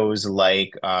style shows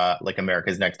like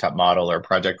America's Next Top Model or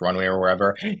Project Runway or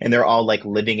wherever, and they're all like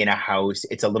living in a house,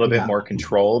 it's a little bit Yeah. more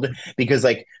controlled because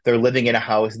like they're living in a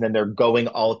house and then they're going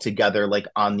all together like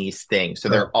on these things. So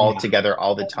they're Sure. all Yeah. together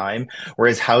all the time.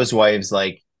 Whereas housewives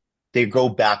like they go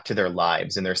back to their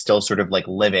lives and they're still sort of like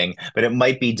living, but it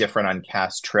might be different on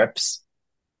cast trips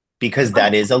because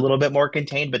that is a little bit more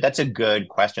contained, but that's a good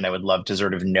question. I would love to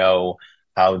sort of know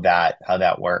how that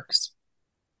works.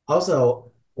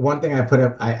 Also, one thing I put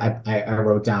up, I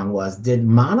wrote down was, did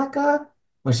Monica,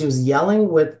 when she was yelling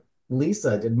with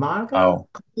Lisa, did Monica Oh,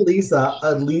 call Lisa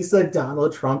a Lisa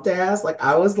Donald Trump ass? Like,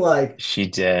 I was like, she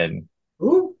did.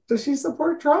 ooh, does she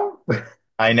support Trump?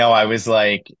 I know. I was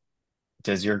like,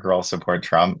 does your girl support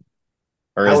Trump?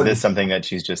 Or I is would this be, something that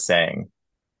she's just saying?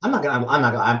 I'm not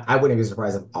gonna, I wouldn't be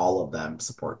surprised if all of them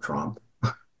support Trump.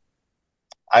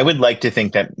 I would like to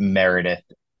think that Meredith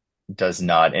does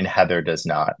not and Heather does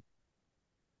not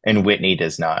and Whitney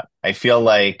does not. I feel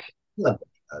like, I think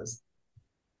Whitney does.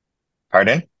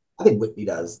 pardon? I think Whitney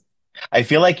does. I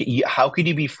feel like how could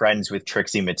you be friends with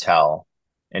Trixie Mattel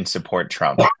and support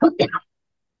Trump?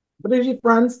 But is she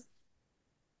friends?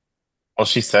 Well,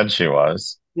 she said she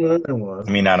was. Yeah, it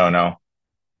I was. mean, I don't know.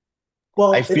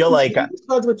 I Well, feel if like she was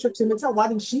friends with Trixie Mattel, why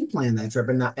didn't she plan that trip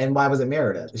and why was it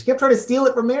Meredith? She kept trying to steal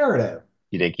it from Meredith.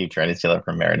 you did keep trying to steal it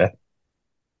from Meredith.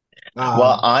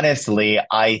 Well, Um, honestly,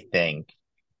 I think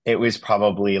it was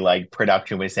probably like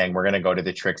production was saying, we're going to go to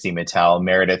the Trixie Mattel.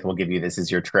 Meredith will give you this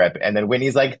as your trip. And then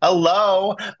Whitney's like,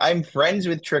 hello, I'm friends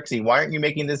with Trixie. Why aren't you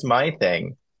making this my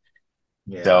thing?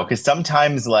 So, yeah. because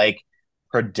sometimes like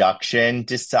production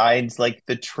decides like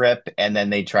the trip and then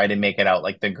they try to make it out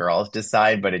like the girls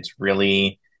decide, but it's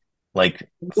really like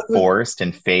What was forced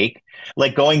and fake.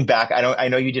 Like going back, I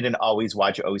know you didn't always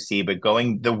watch OC, but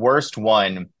the worst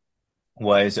one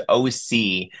was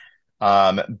OC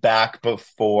back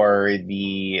before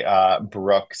the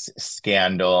Brooks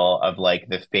scandal of like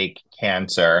the fake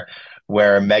cancer,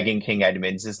 where Megan King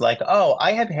Edmonds is like, "Oh,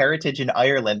 I have heritage in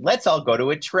Ireland. Let's all go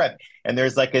to a trip." And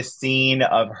there's like a scene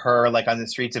of her like on the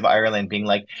streets of Ireland being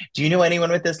like, "Do you know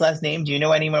anyone with this last name? Do you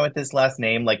know anyone with this last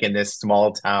name?" Like in this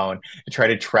small town to try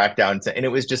to track down. And it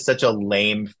was just such a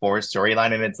lame forced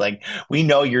storyline. And it's like, we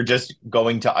know you're just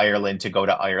going to Ireland to go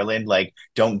to Ireland. Like,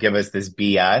 don't give us this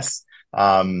BS.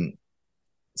 Um,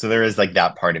 so there is like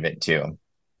that part of it too.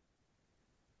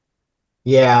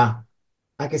 Yeah,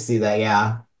 I can see that.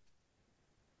 Yeah.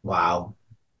 Wow.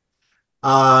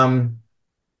 Um,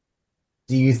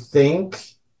 do you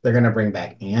think they're gonna bring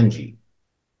back Angie?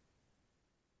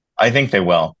 I think they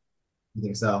will. You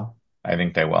think so? I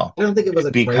think they will. I don't think it was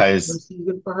a great Because first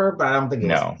season for her, but I don't think it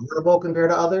was no, horrible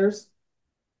compared to others.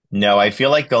 no, I feel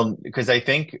like because I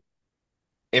think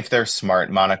if they're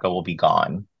smart, Monica will be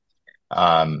gone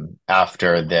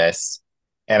after this.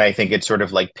 And I think it's sort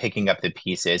of like picking up the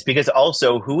pieces because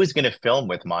also who is going to film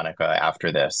with Monica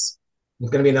after this? It's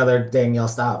gonna be another Danielle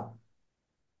Stout.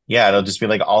 Yeah, it'll just be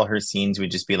like all her scenes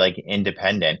would just be like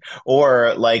independent.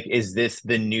 Or like, is this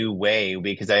the new way?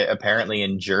 Because apparently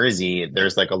in Jersey,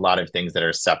 there's like a lot of things that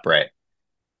are separate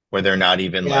where they're not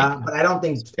even like Yeah, but I don't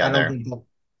together. think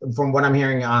from what I'm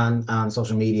hearing on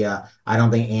social media, I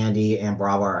don't think Andy and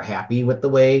Bravo are happy with the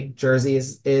way Jersey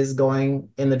is going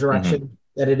in the Hmm. direction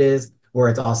that it is. where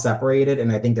it's all separated,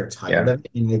 and I think they're tired Yeah. of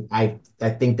it. And I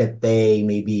think that they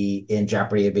may be in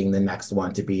jeopardy of being the next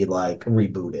one to be like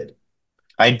rebooted.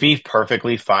 I'd be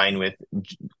perfectly fine with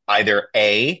either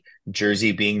A,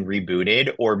 Jersey being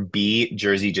rebooted, or B,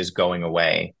 Jersey just going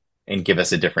away and give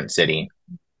us a different city.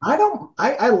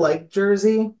 I like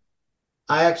Jersey.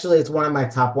 I actually, it's one of my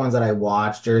top ones that I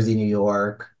watch. Jersey, New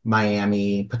York,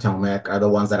 Miami, Potomac are the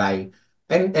ones that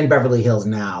and Beverly Hills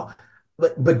now.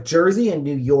 But Jersey and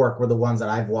New York were the ones that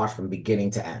I've watched from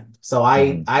beginning to end. So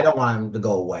Hmm. I don't want them to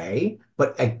go away,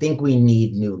 but I think we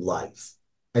need new life.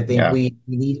 I think Yeah. we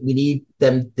need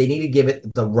them, they need to give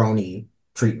it the Roni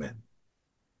treatment.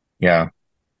 Yeah.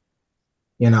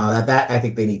 You know, that I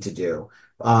think they need to do.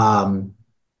 Um,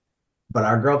 but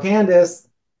our girl Candace,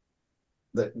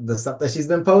 the stuff that she's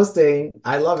been posting,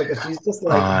 I love it because she's just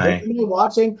like, this I. is me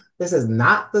watching. This is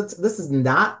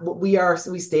not what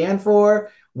we stand for.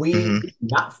 We Hmm. do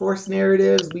not force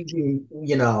narratives. We do,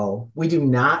 you know, we do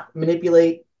not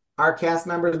manipulate our cast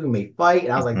members. We may fight.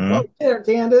 And I was like, Hmm. go there,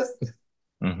 Candace.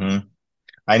 Hmm.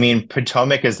 I mean,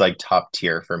 Potomac is like top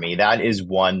tier for me. That is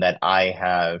one that I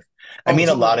have. I Oh, mean,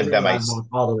 a Potomac lot is of the one them that I've watched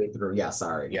all the way through. Yeah,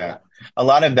 sorry. Yeah, yeah. that A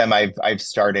lot of them I've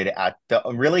started at the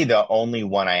really the only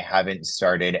one I haven't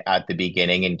started at the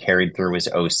beginning and carried through was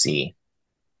OC.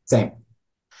 same.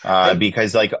 I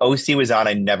Because like OC was on,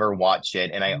 I never watched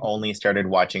it, and I only started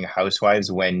watching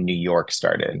Housewives when New York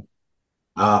started.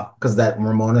 because that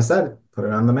Ramona said, put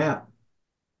it on the map.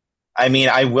 I mean,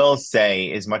 I will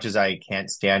say, as much as I can't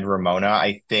stand Ramona,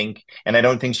 I think, and I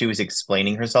don't think she was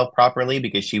explaining herself properly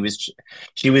because she was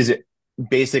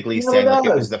basically She never saying like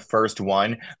it was does. the first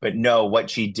one, but no, what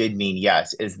she did mean,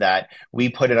 yes, is that we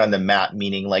put it on the map,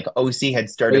 meaning like OC had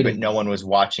started, but no Ratings. one was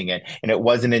watching it, and it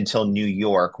wasn't until New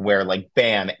York where like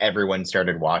bam, everyone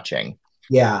started watching.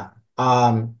 Yeah.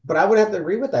 But I would have to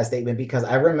agree with that statement because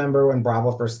I remember when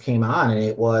Bravo first came on and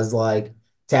it was like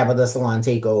Tabitha Salon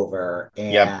Takeover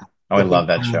Yep. and Oh, I love Flipping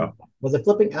that Out. show. Was it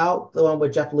Flipping Out, the one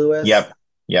with Jeff Lewis? Yep.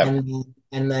 Yep.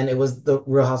 And then it was the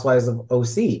Real Housewives of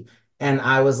OC. And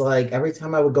I was like, every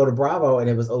time I would go to Bravo and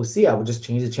it was OC, I would just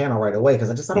change the channel right away because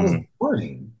I just thought it was Hmm.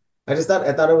 boring. I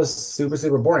thought it was super,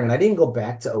 super boring. And I didn't go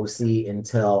back to OC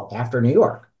until after New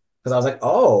York. Because I was like,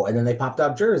 oh, and then they popped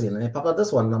out Jersey, and then they popped out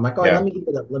this one, and I'm like, oh, Yeah.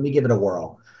 let me give it a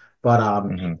whirl. But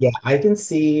Hmm. yeah, I can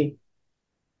see.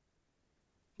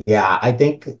 Yeah, I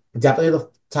think definitely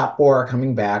the top four are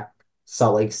coming back.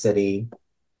 Salt Lake City.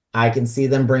 I can see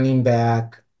them bringing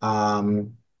back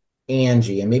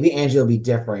Angie, and maybe Angie will be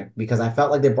different because I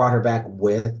felt like they brought her back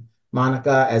with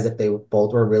Monica as if they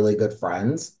both were really good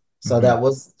friends. So Hmm. that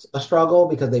was a struggle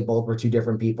because they both were two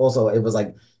different people. So it was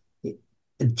like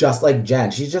just like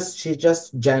Jen. She's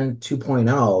just Jen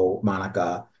 2.0,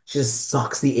 Monica. She just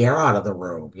sucks the air out of the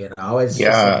room, you know? It's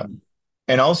just like Yeah.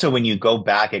 And also when you go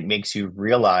back, it makes you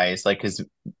realize like because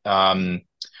um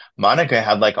Monica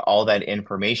had like all that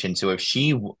information. So if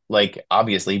she like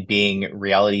obviously being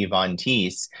Reality Von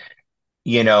TEAse,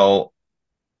 you know,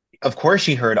 of course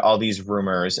she heard all these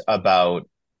rumors about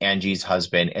Angie's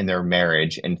husband and their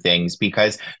marriage and things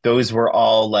because those were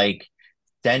all like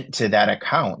sent to that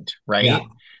account, yeah. right?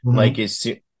 Like Hmm. is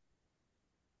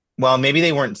well, maybe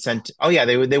they weren't sent. Oh yeah,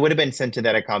 they would have been sent to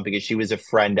that account because she was a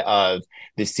friend of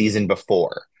the season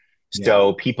before. Yeah.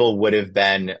 So people would have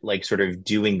been like sort of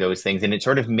doing those things and it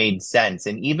sort of made sense.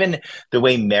 And even the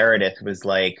way Meredith was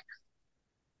like,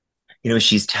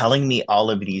 she's telling me all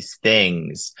of these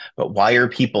things, but why are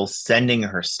people sending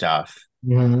her stuff?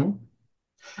 Hmm.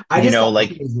 I just felt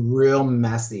like it Like, was real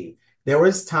messy. There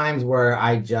was times where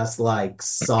I just like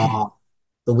saw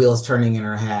the wheels turning in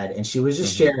her head and she was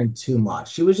just mhm, sharing too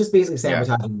much. She was just basically yeah,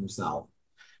 sabotaging herself.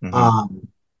 mhm. Um,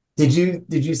 did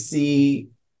you see,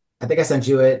 I think I sent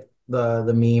you it,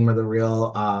 the meme or the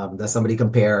reel that somebody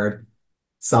compared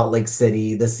Salt Lake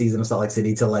City, this season of Salt Lake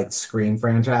City to like Scream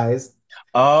franchise.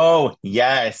 Oh,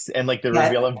 yes. And like the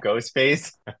reveal That of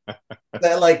Ghostface.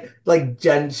 that like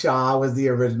Jen Shaw was the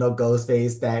original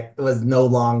Ghostface that was no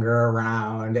longer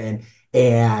around and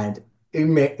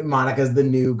Monica's the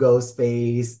new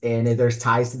Ghostface and there's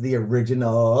ties to the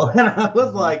original. And I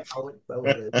was Mhm. like, oh, it so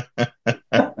is.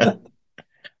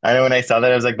 I know when I saw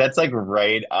that, I was like, that's like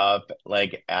right up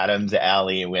like Adam's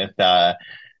alley with the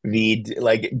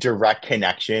like direct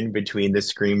connection between the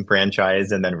Scream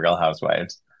franchise and then Real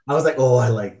Housewives. I was like, oh, I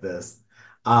like this.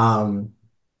 Um,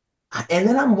 and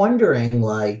then I'm wondering,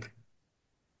 like,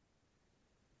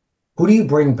 who do you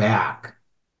bring back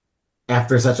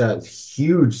after such a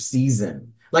huge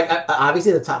season? Like,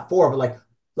 obviously the top four, but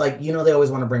they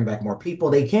always want to bring back more people.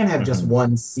 They can't have just Hmm.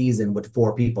 one season with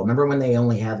four people. Remember when they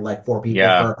only had like four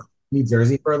people Yeah. for New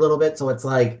Jersey for a little bit? So it's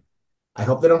like, I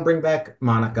hope they don't bring back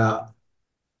Monica.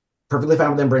 perfectly fine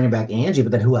with them bringing back Angie,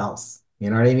 but then who else?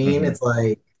 You know what I mean? Hmm. It's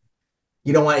like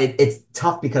you don't want it, it's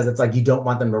tough because it's like you don't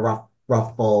want them to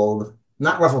ruffle,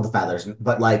 not ruffle the feathers,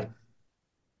 but like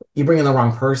you bring in the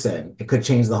wrong person, it could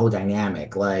change the whole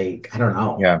dynamic. Like, I don't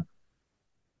know. Yeah.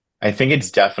 I think it's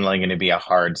definitely going to be a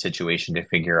hard situation to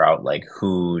figure out like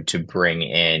who to bring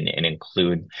in and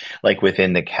include like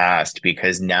within the cast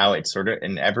because now it's sort of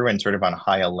and everyone's sort of on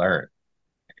high alert,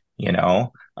 you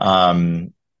know?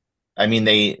 I mean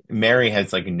they Mary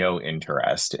has like no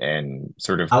interest in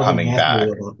sort of I was gonna coming ask back.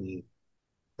 you about the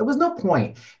there was no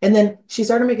point. And then she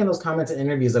started making those comments in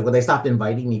interviews like, well, they stopped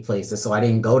inviting me places, so I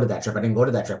didn't go to that trip. I didn't go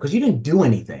to that trip because you didn't do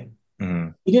anything.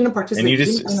 Mhm. You didn't And you participate. You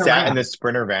didn't just hang sat in around. the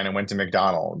Sprinter van and went to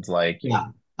McDonald's like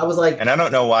Yeah. I was like, and I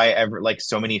don't know why ever like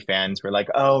so many fans were like,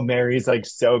 "Oh, Mary's like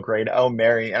so great. Oh,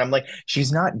 Mary." And I'm like,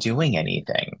 "She's not doing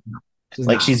anything." no, she's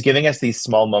Like not. she's giving us these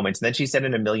small moments. And then she said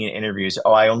in a million interviews,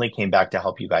 "Oh, I only came back to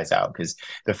help you guys out because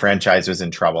the franchise was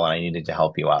in trouble and I needed to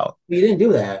help you out." You didn't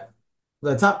do that.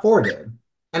 The top four did.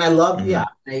 And I love, Hmm.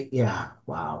 yeah,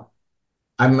 wow.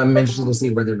 I'm interested to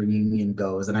see where the reunion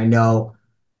goes. And I know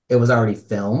it was already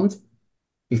filmed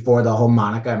before the whole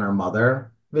Monica and her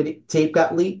mother tape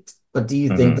got leaked. But do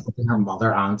you think Hmm. they'll bring her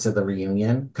mother onto the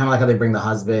reunion? Kind of like how they bring the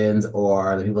husbands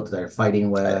or the people that they're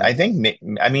fighting with. I think,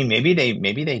 I mean, maybe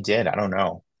they did. I don't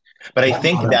know. But I That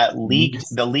think mother that is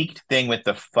the leaked thing with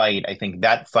the fight, I think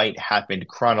that fight happened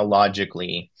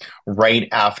chronologically right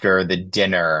after the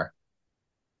dinner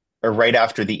or right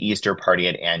after the Easter party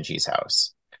at Angie's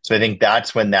house. So I think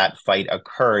that's when that fight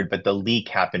occurred, but the leak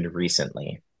happened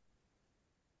recently.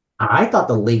 I thought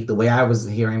the leak, the way I was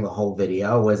hearing the whole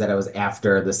video was that it was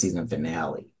after the season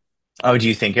finale. Oh, do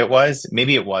you think it was?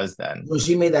 Maybe it was then. When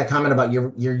she made that comment about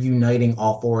you're uniting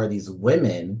all four of these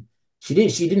women,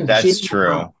 That's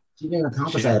true. she didn't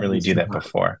She accomplish didn't that in really these do two that parts.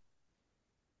 before.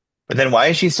 But then why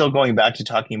is she still going back to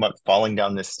talking about falling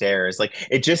down the stairs? Like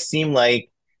it just seemed like,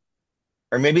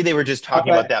 or maybe they were just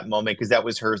talking about But that moment because that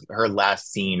was her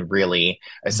last scene, really,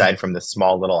 Mhm. aside from the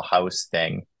small little house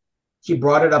thing. She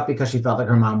brought it up because she felt like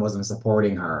her mom wasn't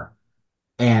supporting her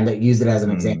and used it as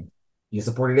an example. Mm, You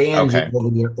supported Angie okay.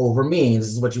 over me, and this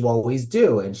is what you always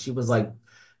do. And she was like,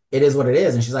 it is what it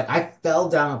is. And she's like, I fell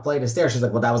down a flight of stairs. She's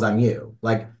like, well, that was on you.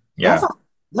 Like, that's Yeah. a,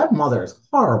 that mother is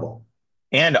horrible.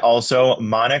 And also,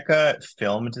 Monica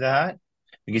filmed that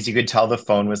because you could tell the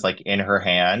phone was like in her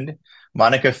hand.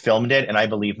 Monica filmed it, and I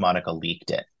believe Monica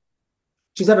leaked it.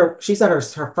 She said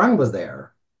her friend was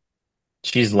there.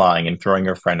 She's lying and throwing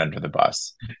her friend under the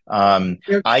bus.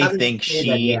 I I didn't think say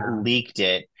that, she yeah. leaked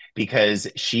it because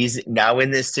she's now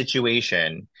in this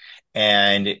situation.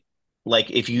 And like,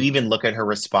 if you even look at her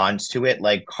response to it,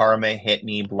 like karma hit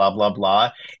me, blah, blah,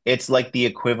 blah, it's like the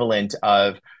equivalent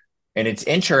of, and it's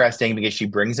interesting because she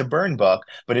brings a burn book,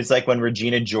 but it's like when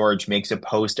Regina George makes a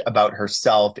post about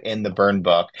herself in the burn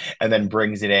book and then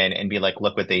brings it in and be like,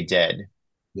 look what they did.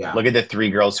 Yeah. Look at the three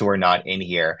girls who are not in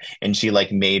here. And she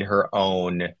like made her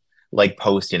own like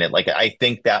post in it. Like I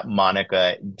think that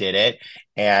Monica did it.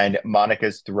 And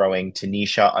Monica's throwing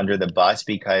Tanisha under the bus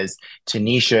because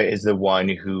Tanisha is the one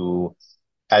who,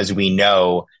 as we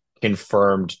know,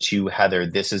 confirmed to Heather,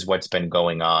 this is what's been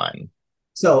going on.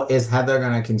 So is Heather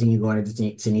gonna continue going to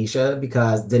Tanisha?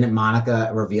 Because didn't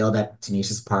Monica reveal that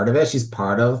Tanisha's part of it? She's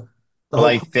part of the Well,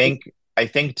 whole party. I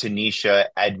think Tanisha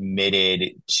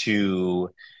admitted to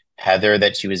Heather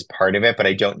that she was part of it, but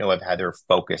I don't know if Heather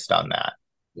focused on that.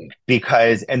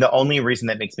 Because, and the only reason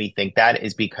that makes me think that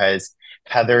is because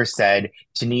Heather said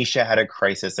Tanisha had a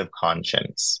crisis of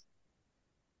conscience.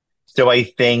 So I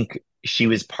think she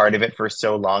was part of it for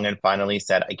so long and finally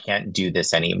said, I can't do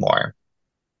this anymore.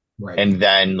 Right. And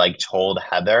then like told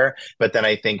Heather. But then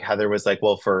I think Heather was like,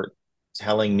 well, for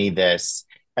telling me this,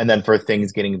 and then for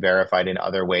things getting verified in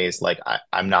other ways, like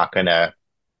I'm not gonna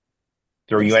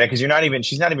throw you It's in it because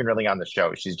she's not even really on the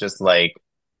show. She's just like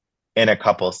in a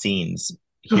couple scenes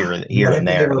here what and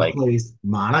if they there, like replaced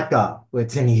Monica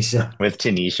with Tanisha? with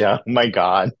Tanisha. Oh my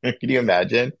God. Can you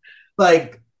imagine?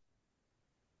 Like,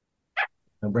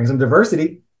 it brings some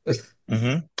diversity.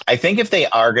 Hmm. I think if they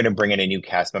are going to bring in a new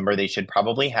cast member, they should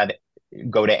probably have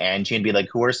go to Angie and be like,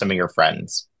 who are some of your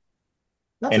friends?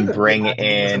 That's a And good, yeah, bring to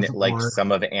give her some in like support.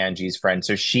 some of Angie's friends.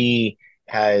 So she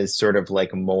has sort of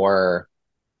like more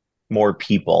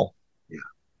people. Yeah.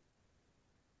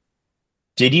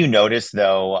 Did you notice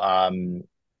though,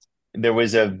 there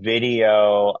was a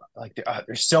video like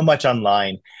there's so much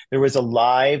online. There was a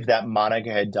live that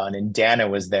Monica had done and Dana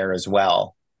was there as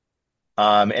well.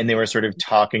 And they were sort of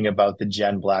talking about the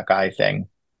Jen Black Eye thing.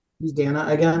 Who's Dana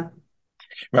again?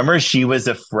 Remember, she was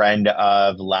a friend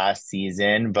of last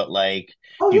season, but like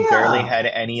Oh she barely yeah. had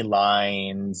any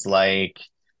lines. Like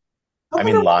I I mean,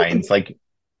 wonder why lines. Like,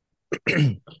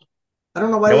 no I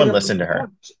don't know why they one didn't listened bring to it her. back.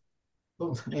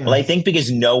 Oh, Well, I yeah. think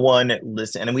because no one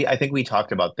listened, and I think we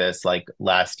talked about this like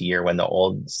last year when the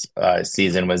old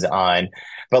season was on,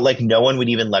 but like no one would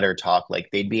even let her talk. Like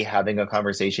they'd be having a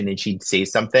conversation and she'd say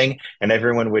something, and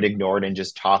everyone would ignore it and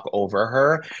just talk over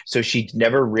her. So she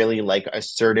never really like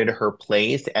asserted her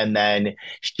place. And then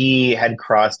she had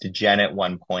crossed Jen at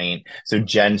one point, so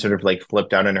Jen sort of like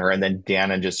flipped out on her, and then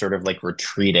Dana just sort of like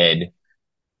retreated,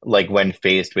 like when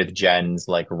faced with Jen's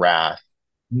like wrath.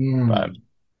 But Hmm.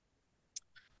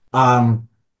 Um,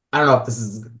 I don't know if this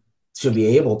is should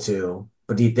be able to,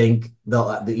 but do you think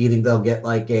they'll get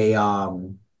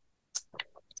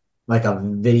like a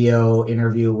video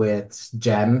interview with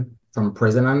Jen from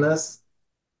prison on this?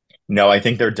 no, I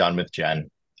think they're done with Jen.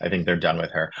 I think they're done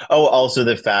with her. Oh, also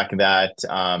the fact that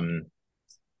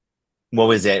what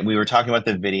was it? We were talking about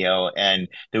the video and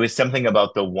there was something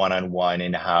about the one-on-one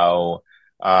and how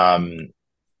um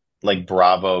like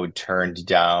Bravo turned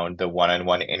down the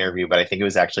one-on-one interview, but I think it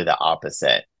was actually the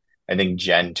opposite. I think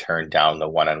Jen turned down the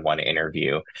one-on-one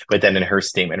interview, but then in her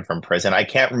statement from prison, I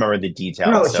can't remember the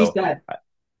No, details. she So said,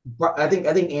 I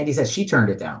think Andy said she turned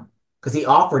it down because he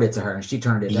offered it to her and she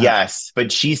turned it down. yes,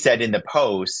 but she said in the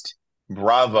post,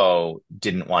 Bravo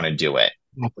didn't want to do it,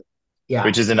 which Yeah.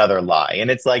 is another lie.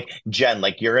 And it's like, Jen,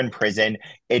 like you're in prison.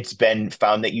 It's been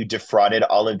found that you defrauded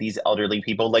all of these elderly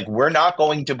people. Like, we're not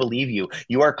going to believe you.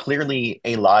 You are clearly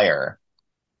a liar.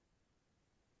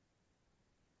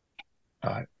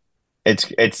 Uh,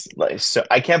 it's like so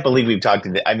I can't believe we've talked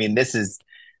to I mean, this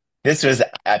was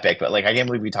epic, but like I can't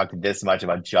believe we talked this much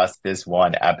about just this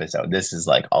one episode. This is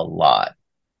like a lot.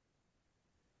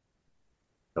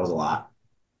 That was a lot.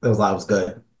 That was a lot. It was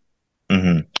good.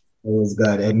 Hmm. It was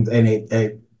good, and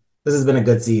this has been a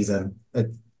good season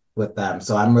with them.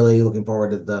 So I'm really looking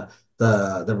forward to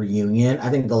the reunion. I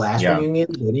think the last Yeah, reunion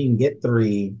they didn't even get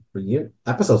three reunion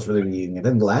episodes for the reunion. I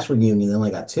think the last reunion they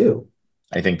only got two.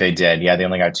 I think they did. Yeah, they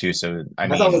only got two. So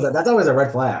That's always a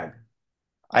red flag.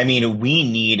 I mean, we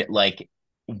need like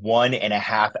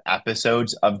 1.5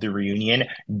 episodes of the reunion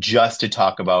just to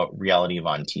talk about Reality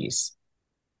Von TEAse.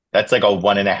 That's like a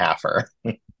one and a halfer.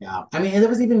 Yeah, I mean, and there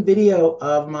was even video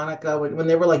of Monica when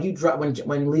they were like, you drive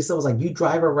when Lisa was like, you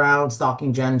drive around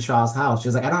stalking Jen Shaw's house. She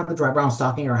was like, I don't have to drive around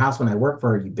stalking her house when I work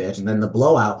for her, you bitch. And then the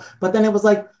blowout. But then it was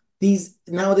like there's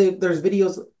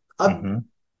videos of Hmm.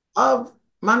 of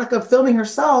Monica filming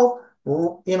herself,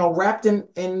 wrapped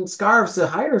in scarves to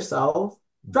hide herself,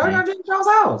 driving Hmm. around Jen Shaw's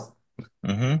house.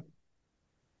 Hmm.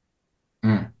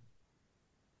 Mm.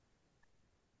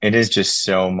 It is just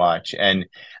so much. And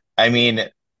I mean,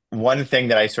 one thing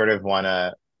that I sort of want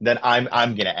to that I'm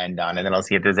gonna end on, and then I'll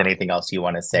see if there's anything else you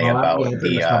want to say Well, about yeah, I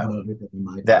pretty much covered everything on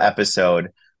my the part. episode,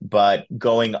 but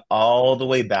going all the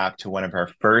way back to one of her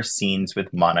first scenes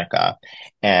with Monica,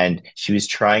 and she was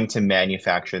trying to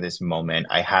manufacture this moment.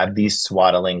 I have these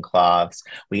swaddling cloths.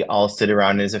 We all sit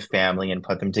around as a family and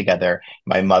put them together.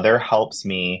 My mother helps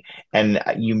me. And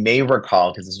you may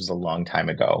recall, because this was a long time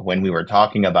ago, when we were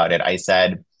talking about it, I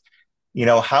said,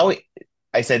 how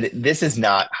I said, this is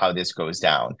not how this goes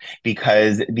down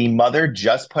because the mother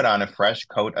just put on a fresh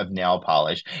coat of nail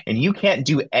polish and you can't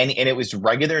do and it was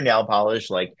regular nail polish,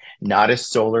 like not a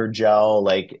solar gel,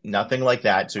 like nothing like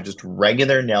that. So just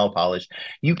regular nail polish.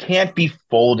 You can't be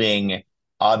folding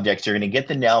objects. You're going to get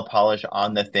the nail polish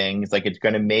on the things. Like it's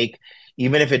going to make,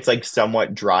 even if it's like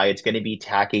somewhat dry, it's going to be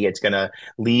tacky. It's going to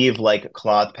leave like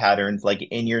cloth patterns like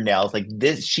in your nails. Like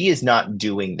this, she is not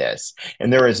doing this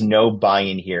and there is no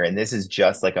buy-in here and this is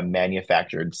just like a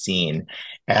manufactured scene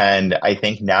and I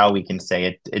think now we can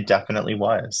say it definitely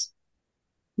was.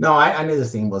 No, I knew the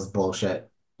scene was bullshit.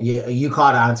 You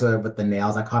caught onto it with the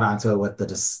nails. I caught onto it with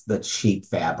the cheap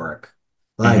fabric.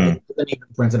 Like Hmm. it wasn't even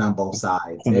printed on both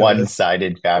sides.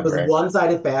 One-sided It was fabric.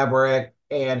 one-sided fabric,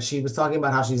 and she was talking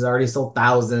about how she's already sold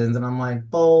thousands, and I'm like,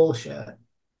 bullshit. I'm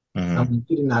Hmm. like,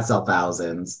 you did not sell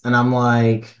thousands, and I'm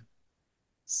like,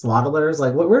 swaddlers,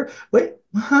 like what? Wait,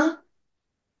 huh?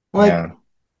 Like, Yeah,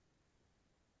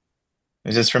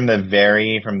 it's just from the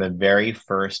very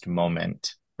first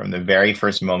moment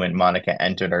Monica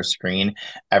entered our screen,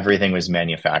 everything was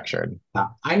manufactured.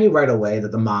 I knew right away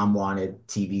that the mom wanted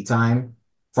TV time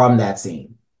from that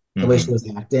scene. The way she Hmm.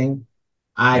 was acting,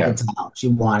 I Yeah. could tell she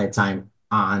wanted time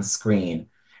on screen,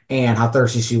 and how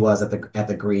thirsty she was at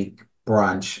the Greek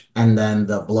brunch, and then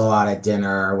the blowout at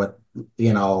dinner with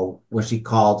when she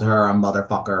called her a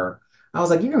motherfucker. I was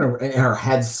like, you're gonna, and her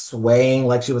head swaying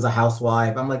like she was a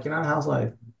housewife. I'm like, you're not a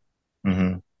housewife,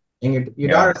 Hmm. and your Yeah.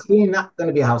 daughter's not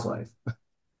gonna be a housewife.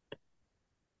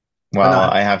 But no, Well,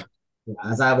 I have yeah,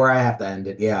 that's where I have to end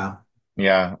it. Yeah.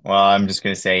 Yeah, well, I'm just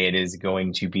going to say it is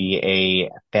going to be a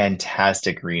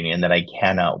fantastic reunion that I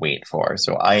cannot wait for.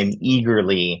 So I am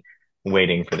eagerly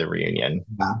waiting for the reunion.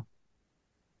 Yeah.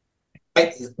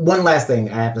 One last thing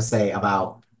I have to say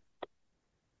about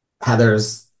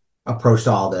Heather's approach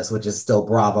to all this, which is still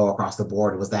bravo across the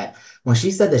board, was that when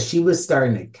she said that she was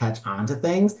starting to catch on to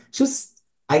things,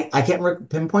 I can't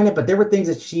pinpoint it, but there were things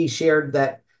that she shared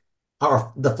that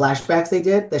or the flashbacks they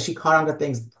did that she caught on to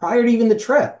things prior to even the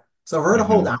trip. So for her to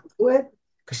hold Hmm. on to it,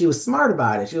 because she was smart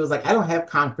about it, she was like, I don't have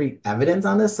concrete evidence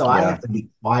on this, so I Yeah. have to be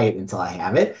quiet until I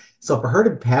have it. So for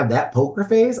her to have that poker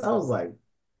face, I was like,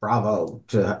 bravo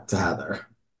to Heather.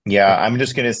 Yeah, I'm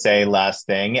just going to say last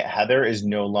thing, Heather is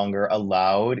no longer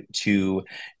allowed to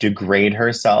degrade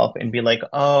herself and be like,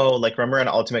 "Oh, like remember on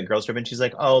Ultimate Girls Trip and she's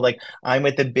like, "Oh, like I'm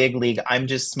with the big league. I'm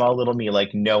just small little me."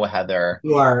 Like, no, Heather,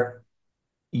 You are,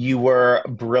 you were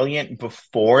brilliant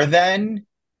before then,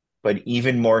 but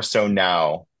even more so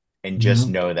now. And just mhm,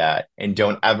 know that. And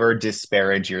don't yep, ever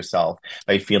disparage yourself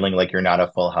by feeling like you're not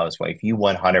a full housewife. You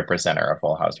 100% are a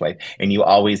full housewife, and you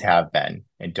always have been.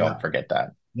 And don't yep, forget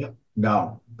that. yep.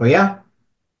 No, but yeah,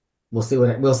 we'll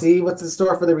see what's in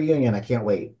store for the reunion. I can't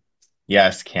wait.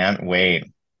 Yes, can't wait.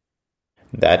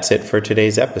 That's it for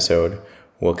today's episode.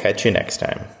 We'll catch you next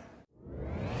time.